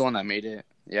 I was the one that made it.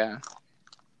 Yeah.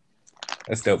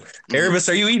 That's dope. Erebus,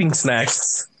 are you eating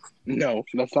snacks? No,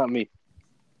 that's not me.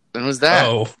 When was that?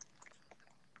 Oh.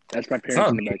 That's my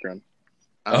parents in the background.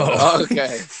 Oh,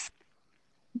 okay.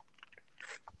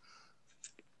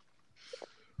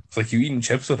 It's like, you eating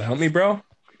chips without me, bro?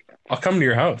 I'll come to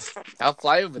your house. I'll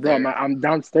fly over Bro, there. I'm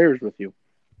downstairs with you.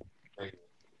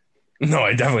 No,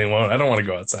 I definitely won't. I don't want to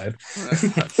go outside.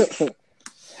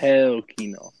 Hell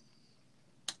no.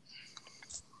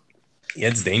 Yeah,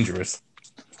 it's dangerous.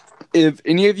 If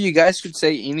any of you guys could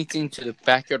say anything to the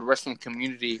backyard wrestling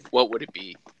community, what would it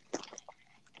be?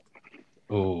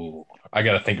 Ooh, I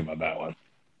got to think about that one.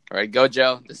 All right, go,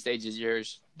 Joe. The stage is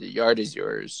yours. The yard is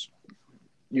yours.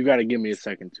 You got to give me a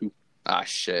second, too. Ah,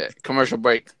 shit. Commercial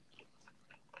break.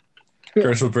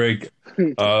 Commercial break.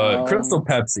 Crystal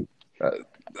Pepsi.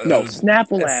 No,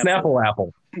 Snapple Apple. Snapple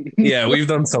Apple. Yeah, we've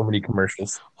done so many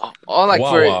commercials. Oh, like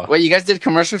Wawa. wait, you guys did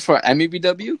commercials for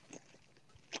MEBW?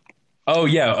 Oh,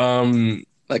 yeah.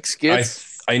 Like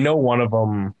skits? I know one of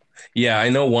them. Yeah, I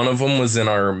know one of them was in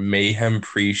our Mayhem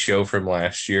pre-show from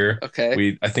last year.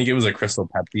 Okay. I think it was a Crystal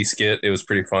Pepsi skit. It was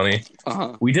pretty funny.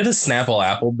 Uh-huh. We did a Snapple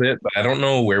Apple bit, but I don't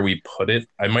know where we put it.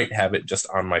 I might have it just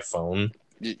on my phone.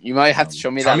 You might have to show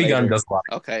me that Tommy later. Gunn does a lot.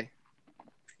 Okay.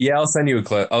 Yeah, I'll send you a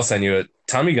clip. I'll send you it.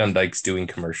 Tommy Gunn Dyke's doing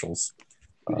commercials.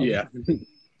 Yeah.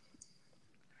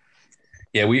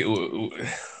 Yeah, we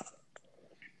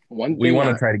One we thing want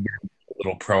to try to get a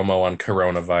little promo on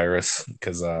coronavirus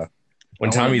because when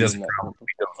Tommy does promo, he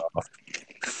goes off.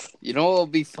 You know what will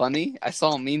be funny? I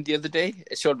saw a meme the other day.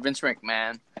 It showed Vince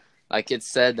McMahon. Like, it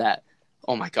said that,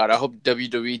 oh my God, I hope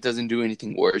WWE doesn't do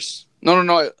anything worse. No.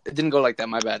 It didn't go like that.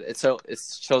 My bad. It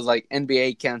shows like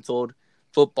NBA canceled,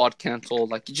 football canceled.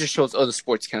 Like, it just shows other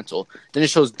sports canceled. Then it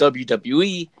shows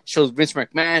WWE, shows Vince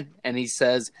McMahon, and he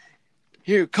says,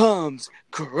 "Here comes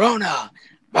Corona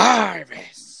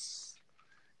virus."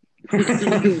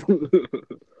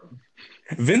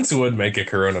 Vince would make a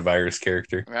coronavirus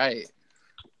character. Right.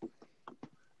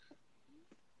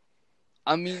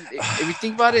 I mean, if you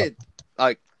think about it,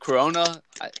 like Corona,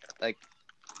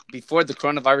 before the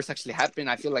coronavirus actually happened,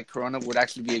 I feel like Corona would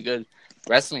actually be a good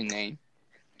wrestling name.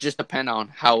 Just depend on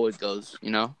how it goes,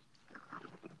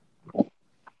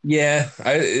 Yeah,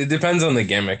 it depends on the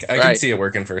gimmick. I can Right. see it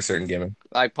working for a certain gimmick.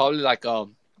 Like probably like a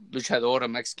luchador, a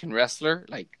Mexican wrestler,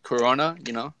 like Corona,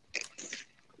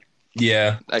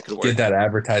 Yeah, that could work. get that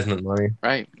advertisement money.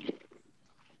 Right.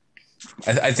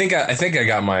 I think I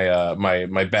got my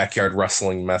my backyard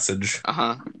wrestling message.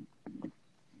 Uh-huh.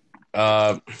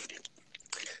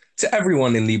 To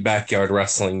everyone in the backyard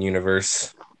wrestling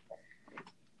universe,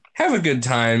 have a good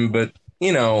time, but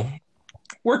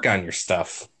work on your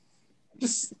stuff.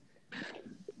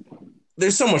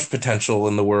 There's so much potential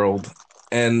in the world,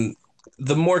 and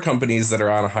the more companies that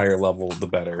are on a higher level, the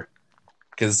better,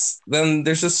 because then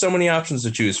there's just so many options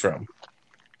to choose from.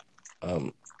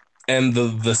 And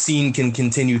the scene can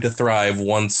continue to thrive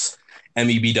once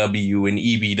MEBW and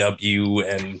EBW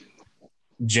and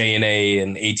JNA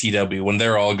and ATW, when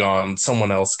they're all gone,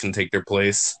 someone else can take their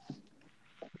place,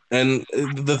 and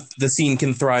the scene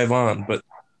can thrive on. But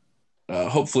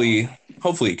hopefully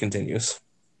it continues.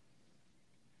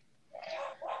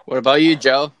 What about you,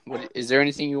 Joe? Is there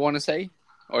anything you want to say?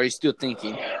 Or are you still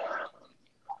thinking?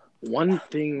 One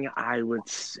thing I would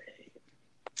say.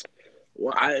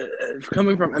 Well,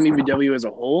 coming from MEBW as a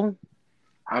whole,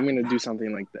 I'm going to do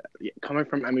something like that. Yeah, coming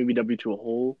from MEBW to a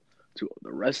whole, to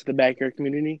the rest of the backyard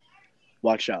community,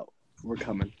 watch out. We're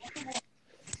coming.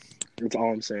 That's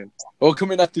all I'm saying. Oh,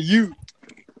 coming after you.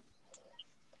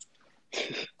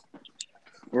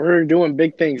 We're doing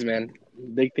big things, man.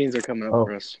 Big things are coming up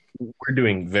for us. We're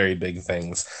doing very big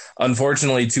things.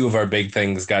 Unfortunately, 2 of our big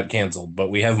things got canceled, but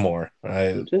we have more.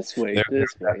 Just wait.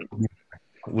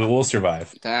 We'll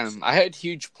survive. Damn, I had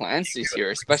huge plans this year,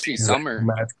 especially summer.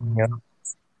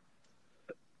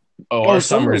 Our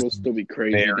summer will still be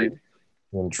crazy, dude.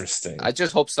 Interesting. I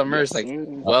just hope summer is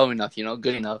well enough,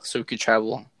 good enough, so we could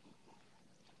travel.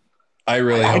 I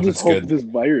really hope it's good. This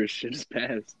virus should just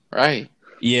pass. Right.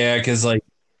 Yeah, because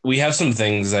we have some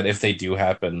things that if they do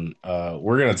happen,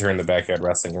 we're gonna turn the backyard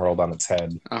wrestling world on its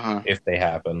head if they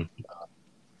happen.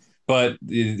 But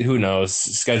who knows?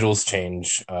 Schedules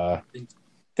change.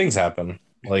 Things happen.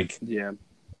 Yeah.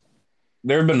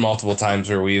 There have been multiple times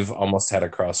where we've almost had a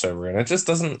crossover, and it just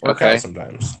doesn't work out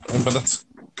sometimes. But that's.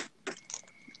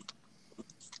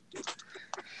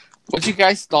 What's your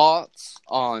guys' thoughts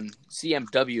on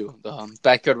CMW, the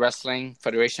Backyard Wrestling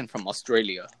Federation from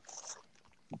Australia?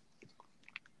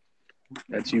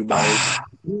 That's you, Byers.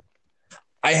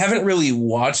 I haven't really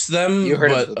watched them, You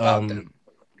heard but about them.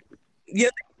 yeah,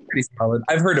 they're pretty solid.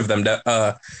 I've heard of them.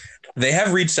 They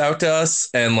have reached out to us,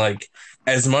 and like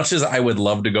as much as I would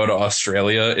love to go to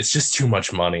Australia, it's just too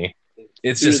much money.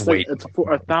 It's Dude, just way. it's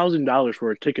for $1,000 for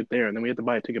a ticket there, and then we have to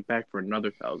buy a ticket back for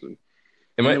another 1,000. Am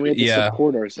And I- then we have to yeah,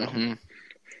 support ourselves. Mhm.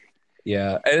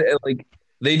 yeah. Like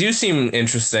they do seem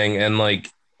interesting, and like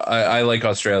I like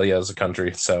Australia as a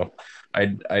country, so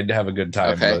I'd have a good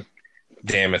time. Okay. But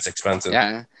damn, it's expensive.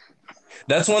 Yeah.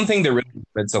 That's one thing that really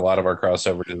fits a lot of our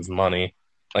crossovers is money.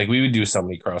 Like we would do so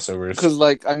many crossovers. Because,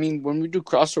 like, I mean, when we do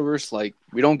crossovers, like,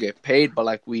 we don't get paid, but,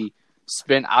 like, we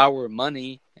spend our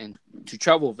money and to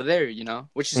travel over there, you know?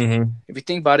 Which is, Mhm. if you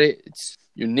think about it, it's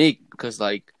unique because,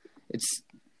 like, it's,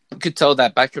 you could tell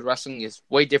that backyard wrestling is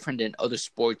way different than other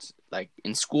sports, like,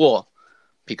 in school.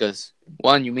 Because,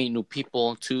 one, you meet new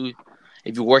people. Two,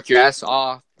 if you work your ass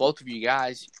off, both of you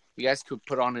guys could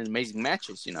put on an amazing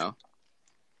matches, you know?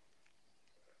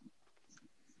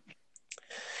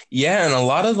 Yeah, and a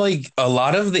lot of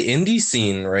the indie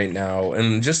scene right now,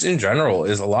 and just in general,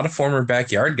 is a lot of former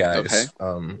backyard guys.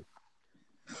 Okay.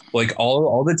 Like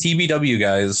all the TBW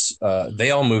guys,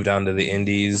 they all moved on to the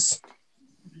indies,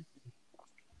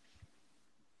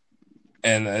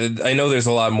 and I know there's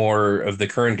a lot more of the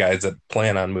current guys that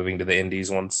plan on moving to the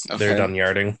indies once they're Okay. done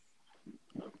yarding.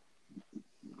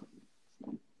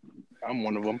 I'm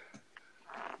one of them.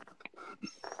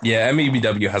 Yeah,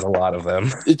 MEBW has a lot of them.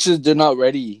 It's just they're not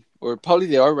ready, or probably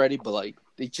they are ready, but like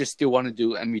they just still want to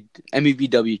do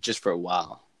MEBW just for a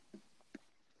while.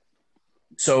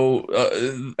 So,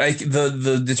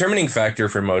 the determining factor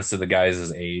for most of the guys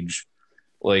is age.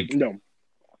 Like, No.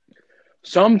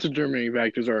 Some determining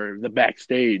factors are the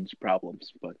backstage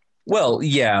problems, but well,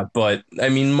 yeah, but I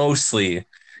mean, mostly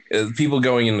people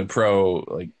going into pro,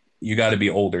 like you got to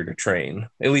be older to train,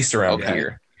 at least around Okay.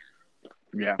 here.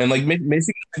 yeah. And like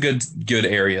Michigan's a good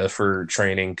area for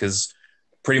training because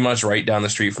pretty much right down the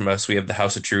street from us, we have the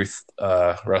House of Truth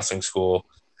wrestling school,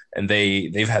 and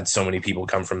they've had so many people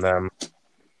come from them.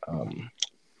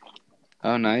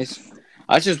 Oh, nice.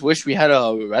 I just wish we had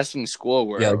a wrestling school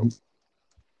where Yeah.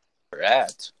 we're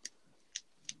at,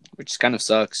 which kind of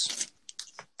sucks.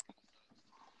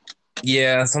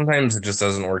 Yeah, sometimes it just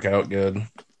doesn't work out good.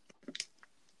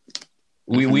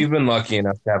 We've been lucky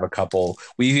enough to have a couple.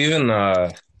 We've even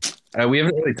we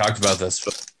haven't really talked about this,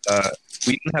 but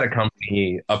we even had a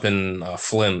company up in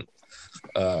Flint,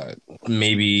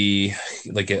 maybe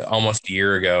like almost a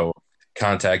year ago,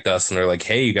 contact us and they're like,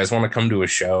 "Hey, you guys want to come to a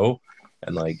show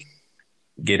and like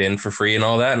get in for free and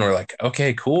all that?" And we're like,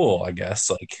 "Okay, cool. I guess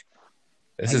like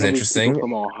this I is know these people interesting."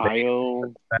 from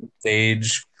Ohio.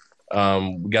 Stage,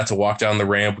 we got to walk down the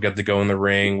ramp. We got to go in the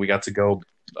ring. We got to go.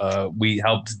 We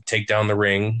helped take down the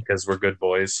ring because we're good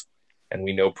boys and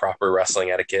we know proper wrestling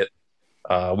etiquette.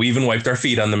 We even wiped our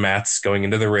feet on the mats going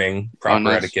into the ring. Proper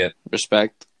nice. etiquette.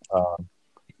 Respect.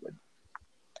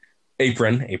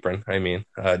 Apron. I mean,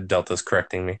 Delta's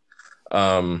correcting me.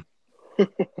 Say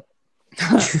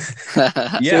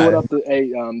Yeah, what up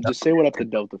to just say what up to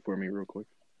Delta for me real quick.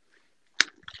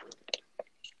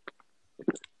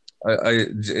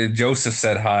 Joseph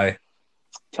said hi.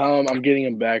 Tell him I'm getting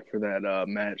him back for that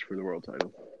match for the world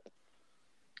title.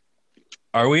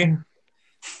 Are we?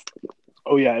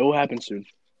 Oh yeah, it will happen soon.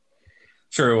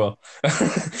 Sure it will.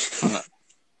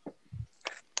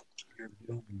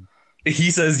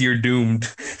 He says you're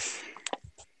doomed.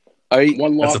 Are you,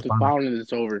 One That's loss a is fun- found and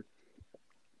it's over.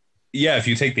 Yeah, if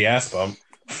you take the ass bump.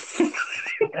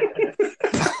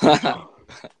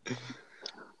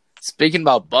 Speaking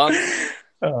about bumps,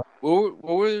 Uh.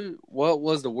 what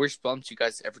was the worst bumps you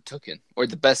guys ever took in, or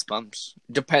the best bumps,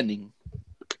 depending?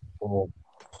 Oh.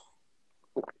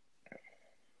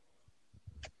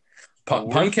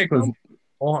 Punt kick was.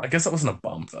 Well, I guess that wasn't a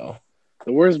bump though.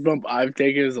 The worst bump I've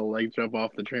taken is a leg jump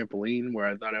off the trampoline where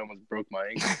I thought I almost broke my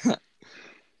ankle.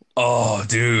 Oh,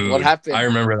 dude! What happened? I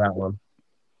remember that one.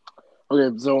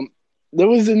 Okay, so it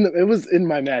was in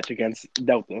my match against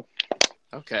Delta.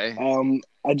 Okay.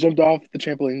 I jumped off the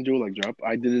trampoline and do a leg drop.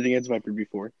 I did it against Viper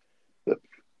before.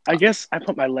 I guess I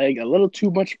put my leg a little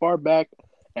too much far back,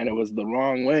 and it was the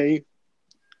wrong way.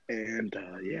 And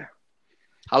yeah,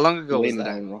 How long ago was laying it that?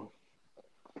 down wrong.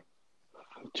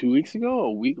 2 weeks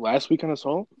ago, last week on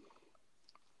Assault.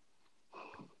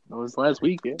 That was last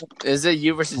week, yeah. Is it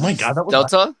you versus Oh my God, that was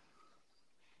Delta?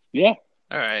 Yeah,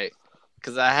 All right,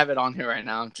 because I have it on here right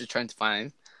now. I'm just trying to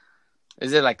find.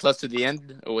 Is it like close to the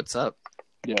end, or what's up?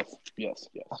 yes.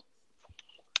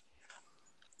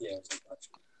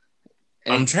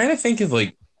 I'm trying to think of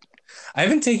like. I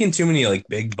haven't taken too many like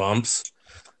big bumps.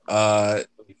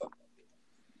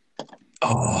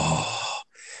 Oh,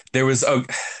 there was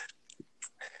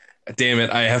damn it!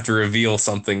 I have to reveal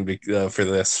something for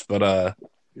this, but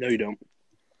No, you don't.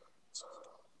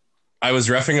 I was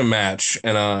reffing a match,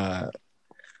 and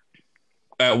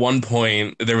at one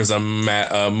point there was a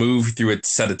move through a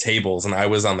set of tables, and I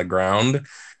was on the ground,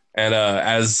 and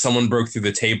as someone broke through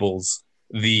the tables,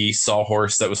 the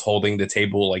sawhorse that was holding the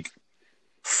table like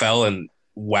fell and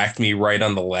whacked me right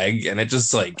on the leg, and it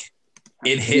just like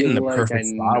it hit in feel the like perfect I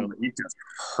spot, know. but it just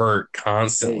hurt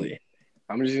constantly. Hey,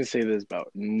 I'm just gonna say this about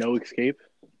No Escape.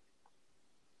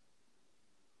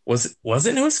 Was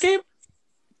it No Escape?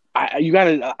 You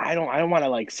gotta. I don't want to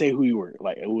like say who you were.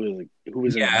 Like who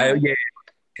was in Yeah, it. yeah,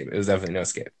 it was definitely No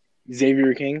Escape.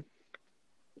 Xavier King.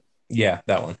 Yeah,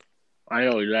 that one. I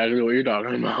know exactly what you're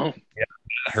talking about. Yeah,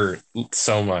 that hurt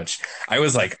so much. I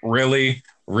was like, really,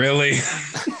 really.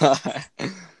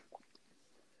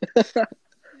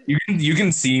 You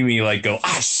can see me like go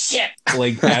shit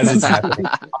like as it's happening.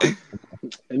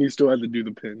 And you still had to do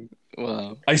the pin.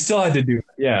 Wow. I still had to do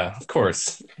yeah, of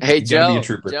course. Hey, You gotta be a Joe.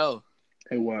 trooper. Joe,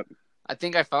 Hey, what? I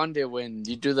think I found it when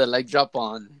you do the leg drop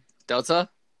on Delta.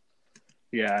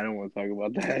 Yeah, I don't want to talk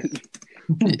about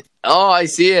that. Oh, I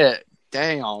see it.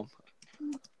 Damn.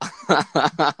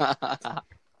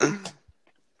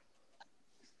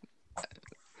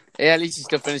 Hey, at least you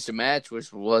still finished the match,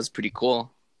 which was pretty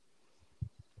cool.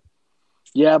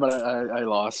 Yeah, but I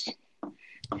lost.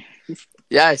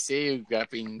 Yeah, I see you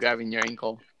grabbing your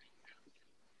ankle.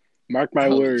 Mark my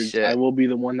Holy words, shit. I will be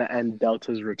the one that end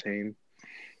Delta's retain.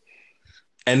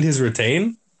 End his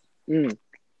retain?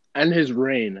 And his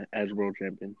reign as world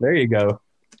champion. There you go.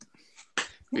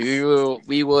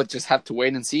 We will just have to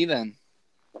wait and see then.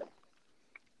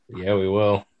 Yeah, we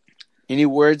will. Any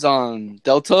words on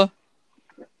Delta?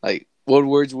 Like,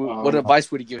 what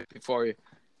advice would you give before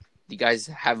you guys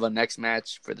have a next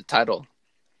match for the title?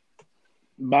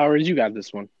 Bowers, you got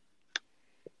this one.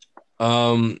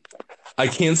 I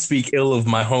can't speak ill of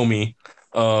my homie.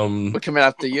 We're coming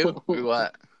after you or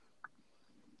what?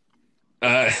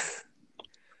 I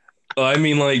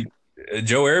mean, like,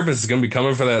 Joe Erebus is going to be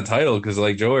coming for that title because,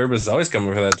 like, Joe Erebus is always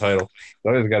coming for that title. He's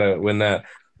always got to win that.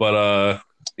 But,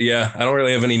 yeah, I don't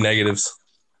really have any negatives.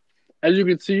 As you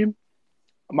can see,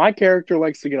 my character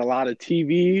likes to get a lot of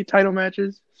TV title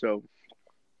matches. So,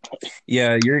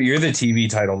 Yeah, you're the TV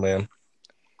title man.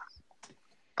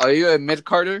 Are you a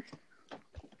mid-carder?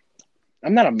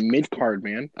 I'm not a mid-card,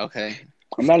 man. Okay.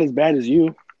 I'm not as bad as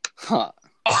you. Huh.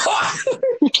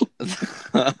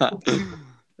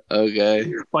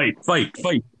 Okay. Fight.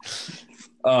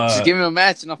 Just give me a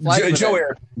match and I'll fight. Joe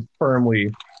Erebus is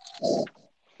firmly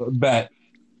bet.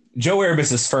 Joe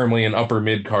Erebus is firmly an upper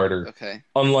mid carder. Okay.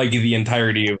 Unlike the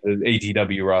entirety of the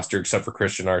ATW roster, except for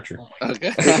Christian Archer.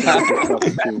 Okay.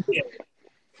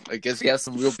 I guess we have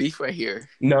some real beef right here.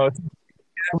 No, it's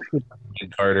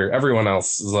mid carder. Everyone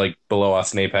else is like below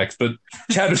us in Apex, but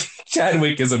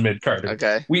Chadwick is a mid carder.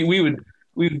 Okay. We would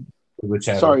with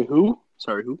Chadwick. Sorry,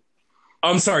 who?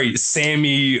 I'm sorry,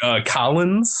 Sammy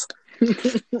Collins.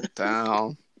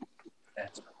 Down.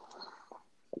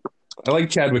 I like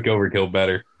Chadwick Overkill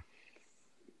better.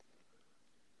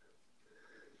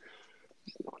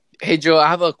 Hey, Joe, I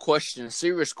have a question, a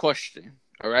serious question.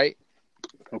 All right?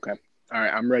 Okay. All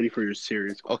right, I'm ready for your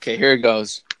series. Okay, here it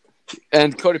goes.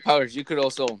 And Cody Powers, you could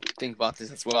also think about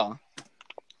this as well.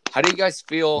 How do you guys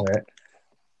feel?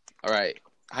 All right.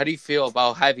 How do you feel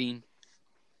about having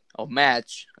a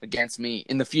match against me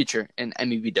in the future in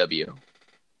MEBW?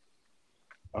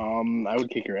 I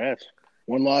would kick your ass.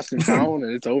 One loss in town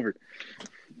and it's over.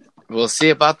 We'll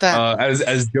see about that.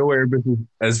 As Joe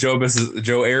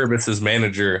Erebus's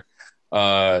manager,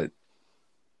 yeah,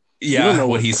 You don't know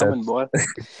what what's he coming, said. boy.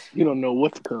 You don't know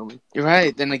what's coming. You're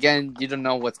right. Then again, you don't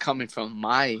know what's coming from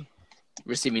my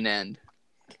receiving end.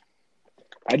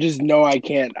 I just know I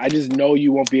can't. I just know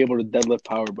you won't be able to deadlift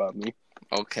powerbomb me.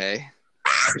 Okay.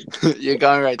 You're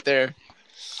going right there.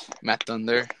 Matt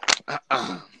Thunder.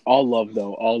 All love,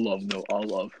 though. All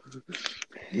love.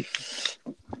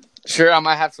 Sure, I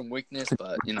might have some weakness,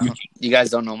 but, you guys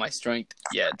don't know my strength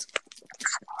yet.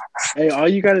 Hey, all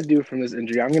you got to do from this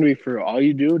injury, I'm going to be for all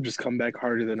you do, just come back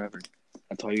harder than ever.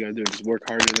 That's all you got to do. Just work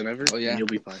harder than ever, and you'll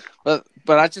be fine. But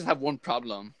I just have one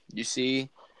problem. You see,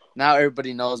 now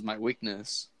everybody knows my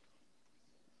weakness.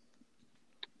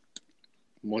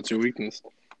 What's your weakness?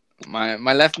 My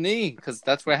left knee, because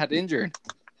that's where I had injured.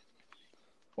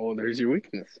 Oh, there's your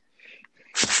weakness.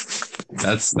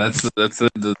 That's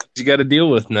you got to deal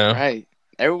with now. Right.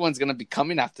 Everyone's going to be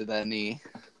coming after that knee.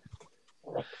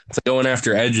 It's like going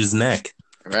after Edge's neck.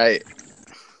 Right.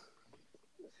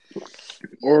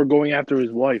 Or going after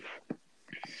his wife.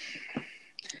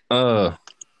 Uh,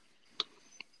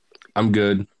 I'm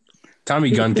good.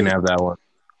 Tommy Gunn can have that one.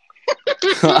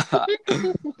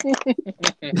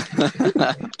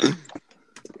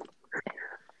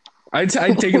 I'd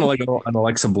take an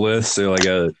Alexa Bliss or like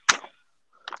a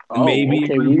Oh, maybe.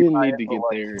 okay. We didn't need to get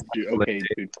there. Dude. Okay,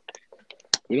 dude.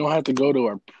 We don't have to go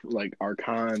to our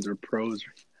cons or pros.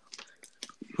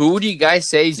 Who do you guys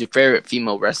say is your favorite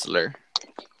female wrestler?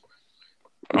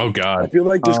 Oh I God, feel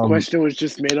like this question was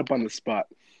just made up on the spot.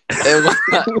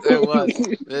 It was.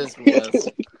 This was.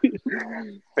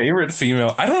 favorite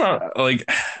female. I don't know. Like,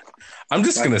 I'm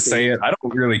just gonna say it. I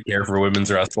don't really care for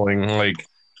women's wrestling. Like,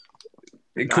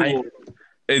 cool.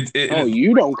 Oh,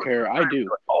 you don't care. I do.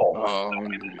 Hell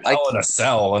in a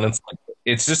Cell, and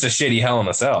it's just a shitty Hell in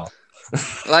a Cell.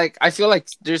 Like, I feel like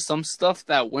there's some stuff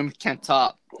that women can't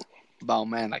talk about,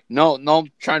 man. Like, no,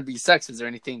 I'm trying to be sexist or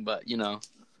anything, but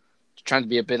trying to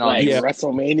be a bit on. Like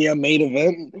WrestleMania main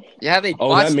event. Yeah, they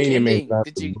botched the ending.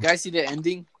 Did you guys see the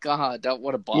ending? God,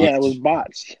 what a botch. Yeah, it was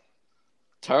botched.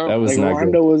 Terrible. That was like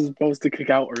Ronda was supposed to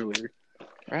kick out earlier.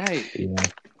 Right. Yeah.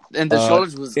 And the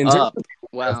shoulders was up.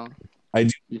 Wow. I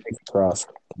do think cross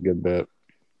a good bit.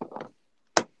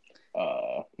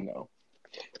 No.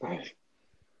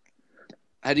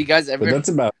 Had you guys ever? But that's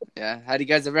about. Yeah. Had you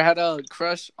guys ever had a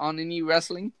crush on any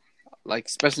wrestling, like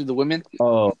especially the women?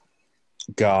 Oh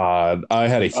God, I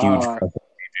had a huge crush on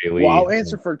AJ Lee. Well, I'll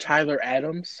answer for Tyler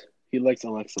Adams. He likes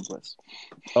Alexa Bliss.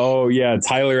 Oh yeah,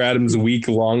 Tyler Adams'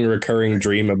 week-long recurring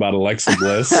dream about Alexa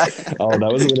Bliss. Oh,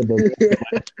 that was one of the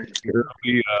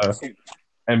early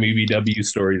MEBW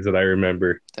stories that I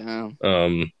remember. Damn.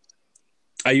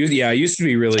 I used to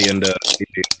be really into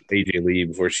AJ Lee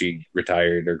before she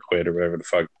retired or quit or whatever the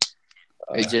fuck.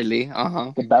 AJ Lee,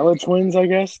 The Bella Twins, I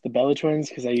guess. The Bella Twins,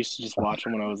 because I used to just watch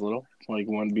them when I was little. Like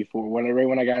when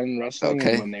I got in wrestling,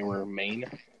 and when they were main.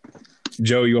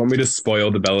 Joe, you want me to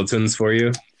spoil the Bella Twins for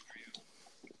you?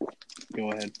 Go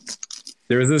ahead.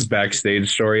 There was this backstage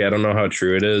story. I don't know how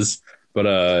true it is,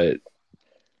 but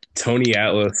Tony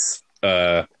Atlas,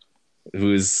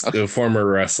 who's a former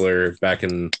wrestler back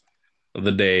in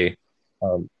the day,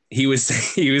 he was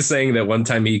saying that one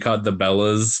time he caught the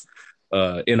Bellas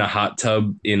in a hot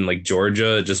tub in like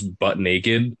Georgia, just butt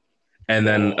naked, and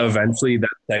then eventually that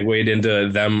segued into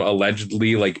them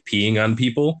allegedly like peeing on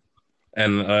people.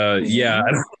 And I don't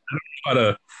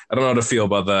know how to feel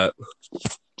about that.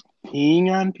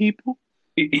 Peeing on people?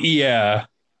 Yeah.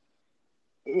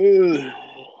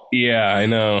 Yeah, I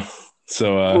know.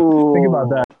 So think about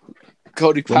that.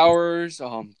 Cody Powers,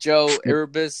 Joe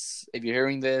Erebus, if you're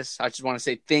hearing this, I just want to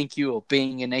say thank you for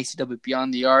being in ACW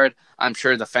Beyond the Yard. I'm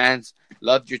sure the fans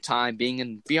loved your time being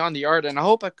in Beyond the Yard, and I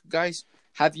hope I could guys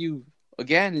have you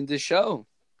again in this show.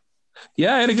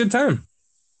 Yeah, I had a good time.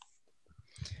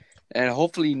 And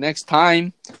hopefully next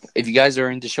time, if you guys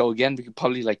are in the show again, we could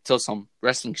probably like tell some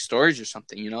wrestling stories or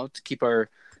something, to keep our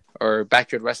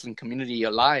backyard wrestling community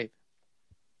alive.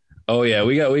 Oh yeah,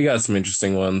 we got some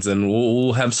interesting ones, and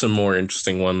we'll have some more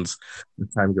interesting ones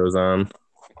as time goes on.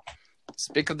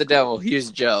 Speak of the devil, here's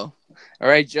Joe. All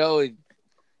right, Joe,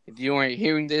 if you weren't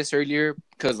hearing this earlier,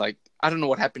 because I don't know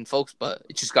what happened, folks, but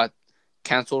it just got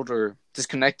canceled or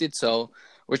disconnected, so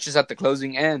we're just at the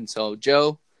closing end. So,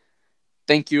 Joe,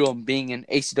 thank you on being in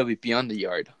ACW Beyond the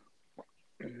Yard.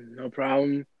 No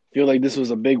problem. Feel like this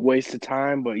was a big waste of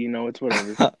time, but it's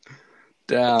whatever.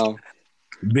 Down.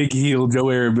 Big heel Joe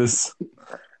Erebus.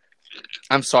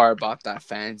 I'm sorry about that,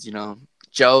 fans.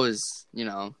 Joe is,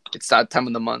 it's that time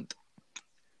of the month.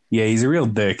 Yeah, he's a real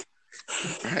dick.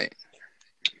 Right.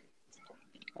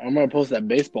 I'm going to post that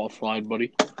baseball slide,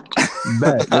 buddy.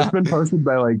 Bet. That's been posted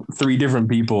by like 3 different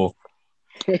people.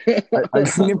 I've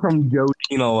seen it from Joe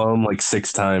Dean alone like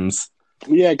 6 times.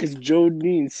 Yeah, because Joe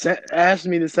Dean asked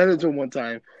me to send it to him one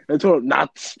time. I told him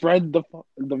not to spread the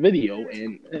video,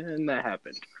 and that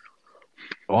happened.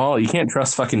 Well, you can't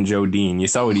trust fucking Joe Dean. You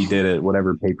saw what he did at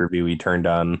whatever pay-per-view he turned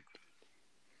on.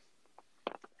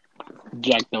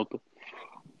 Jack Delta.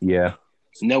 Yeah.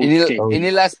 No. Any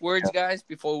last words, guys,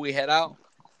 before we head out?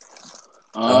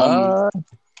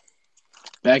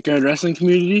 Backyard wrestling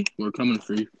community, we're coming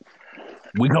for you.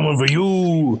 We coming for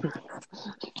you.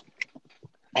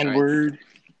 And word.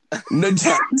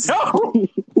 No.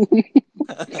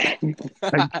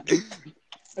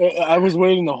 I was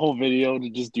waiting the whole video to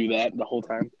just do that the whole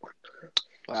time.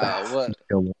 Wow, what?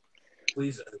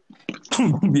 Please edit.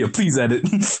 Yeah, please edit.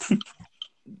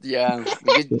 Yeah,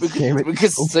 we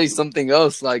could say something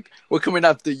else, like, we're coming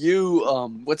after you,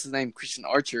 what's his name, Christian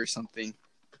Archer or something.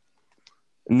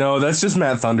 No, that's just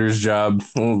Matt Thunder's job.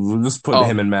 We'll just put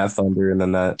him in Matt Thunder, and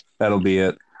then that'll be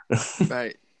it.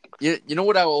 Right. You know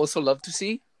what I would also love to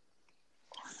see?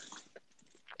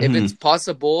 if it's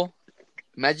possible,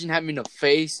 imagine having a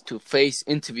face-to-face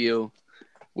interview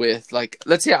with, like,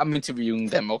 let's say I'm interviewing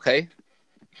them, okay?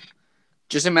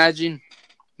 Just imagine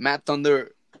Matt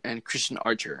Thunder and Christian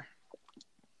Archer.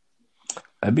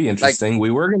 That'd be interesting. We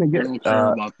were gonna I get. don't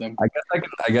care about them.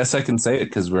 I guess I can say it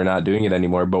because we're not doing it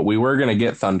anymore. But we were gonna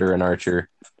get Thunder and Archer,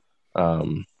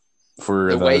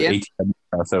 for The the weigh-in? ATW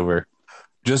crossover.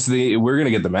 We're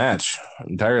gonna get the match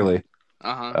entirely.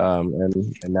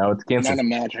 And now it's canceled. Not a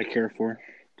match I care for.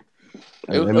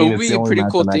 It would it's be the a only pretty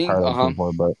match cool that thing. Nightcrawler's looking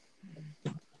for, but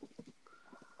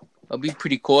It'd be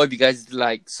pretty cool if you guys did,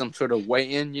 like, some sort of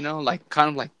weigh-in, you know, like kind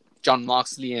of like John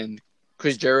Moxley and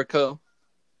Chris Jericho.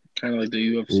 Kind of like the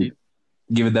UFC.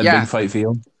 give it that Yeah. big fight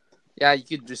feel. Yeah, you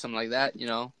could do something like that, you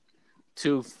know.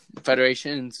 2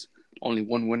 federations, only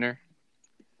 1 winner.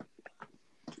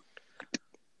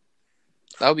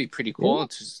 That would be pretty cool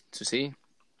to see.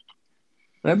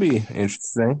 That'd be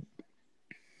interesting.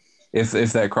 If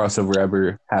that crossover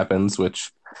ever happens,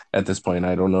 which at this point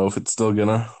I don't know if it's still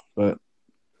gonna, but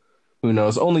who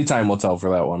knows? Only time will tell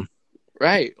for that one.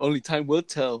 Right. Only time will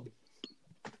tell.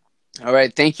 All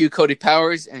right. Thank you, Cody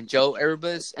Powers and Joe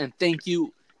Erebus. And thank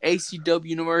you, ACW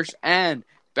Universe and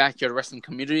Backyard Wrestling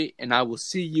Community. And I will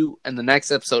see you in the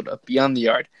next episode of Beyond the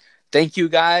Yard. Thank you,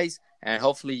 guys. And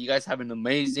hopefully you guys have an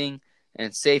amazing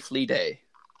and safely day.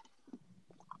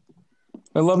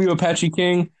 I love you, Apache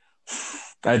King.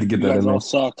 I had to get You that guys in there. all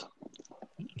suck.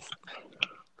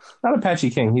 Not Apache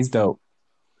King. He's dope.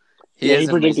 He is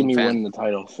an predicted amazing me fan. winning the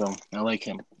title, so I like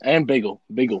him. And Bagel.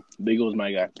 Bagel is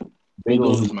my guy. Bagel.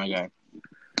 Bagel is my guy.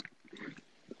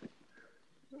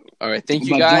 All right. Thank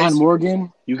you, But guys. John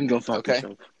Morgan, you can go fuck Okay.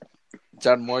 yourself.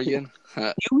 John Morgan.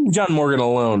 You leave John Morgan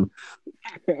alone.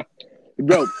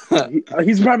 Bro,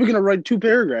 he's probably going to write 2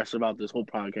 paragraphs about this whole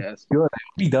podcast.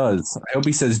 He does. I hope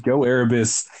he says Joe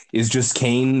Erebus is just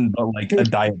Kane, but like a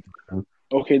diet.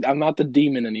 Okay, I'm not the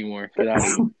demon anymore. Get out of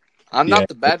here. I'm Yeah. not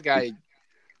the bad guy.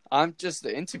 I'm just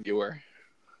the interviewer.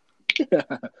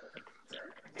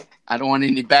 I don't want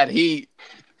any bad heat.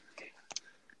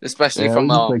 Especially Yeah, from we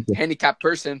just a like to- handicapped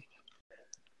person.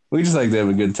 We just like to have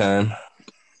a good time.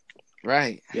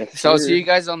 Right. Yes, So I'll sir. see you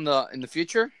guys in the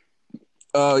future.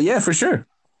 Yeah, for sure.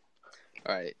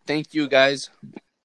 All right. Thank you, guys.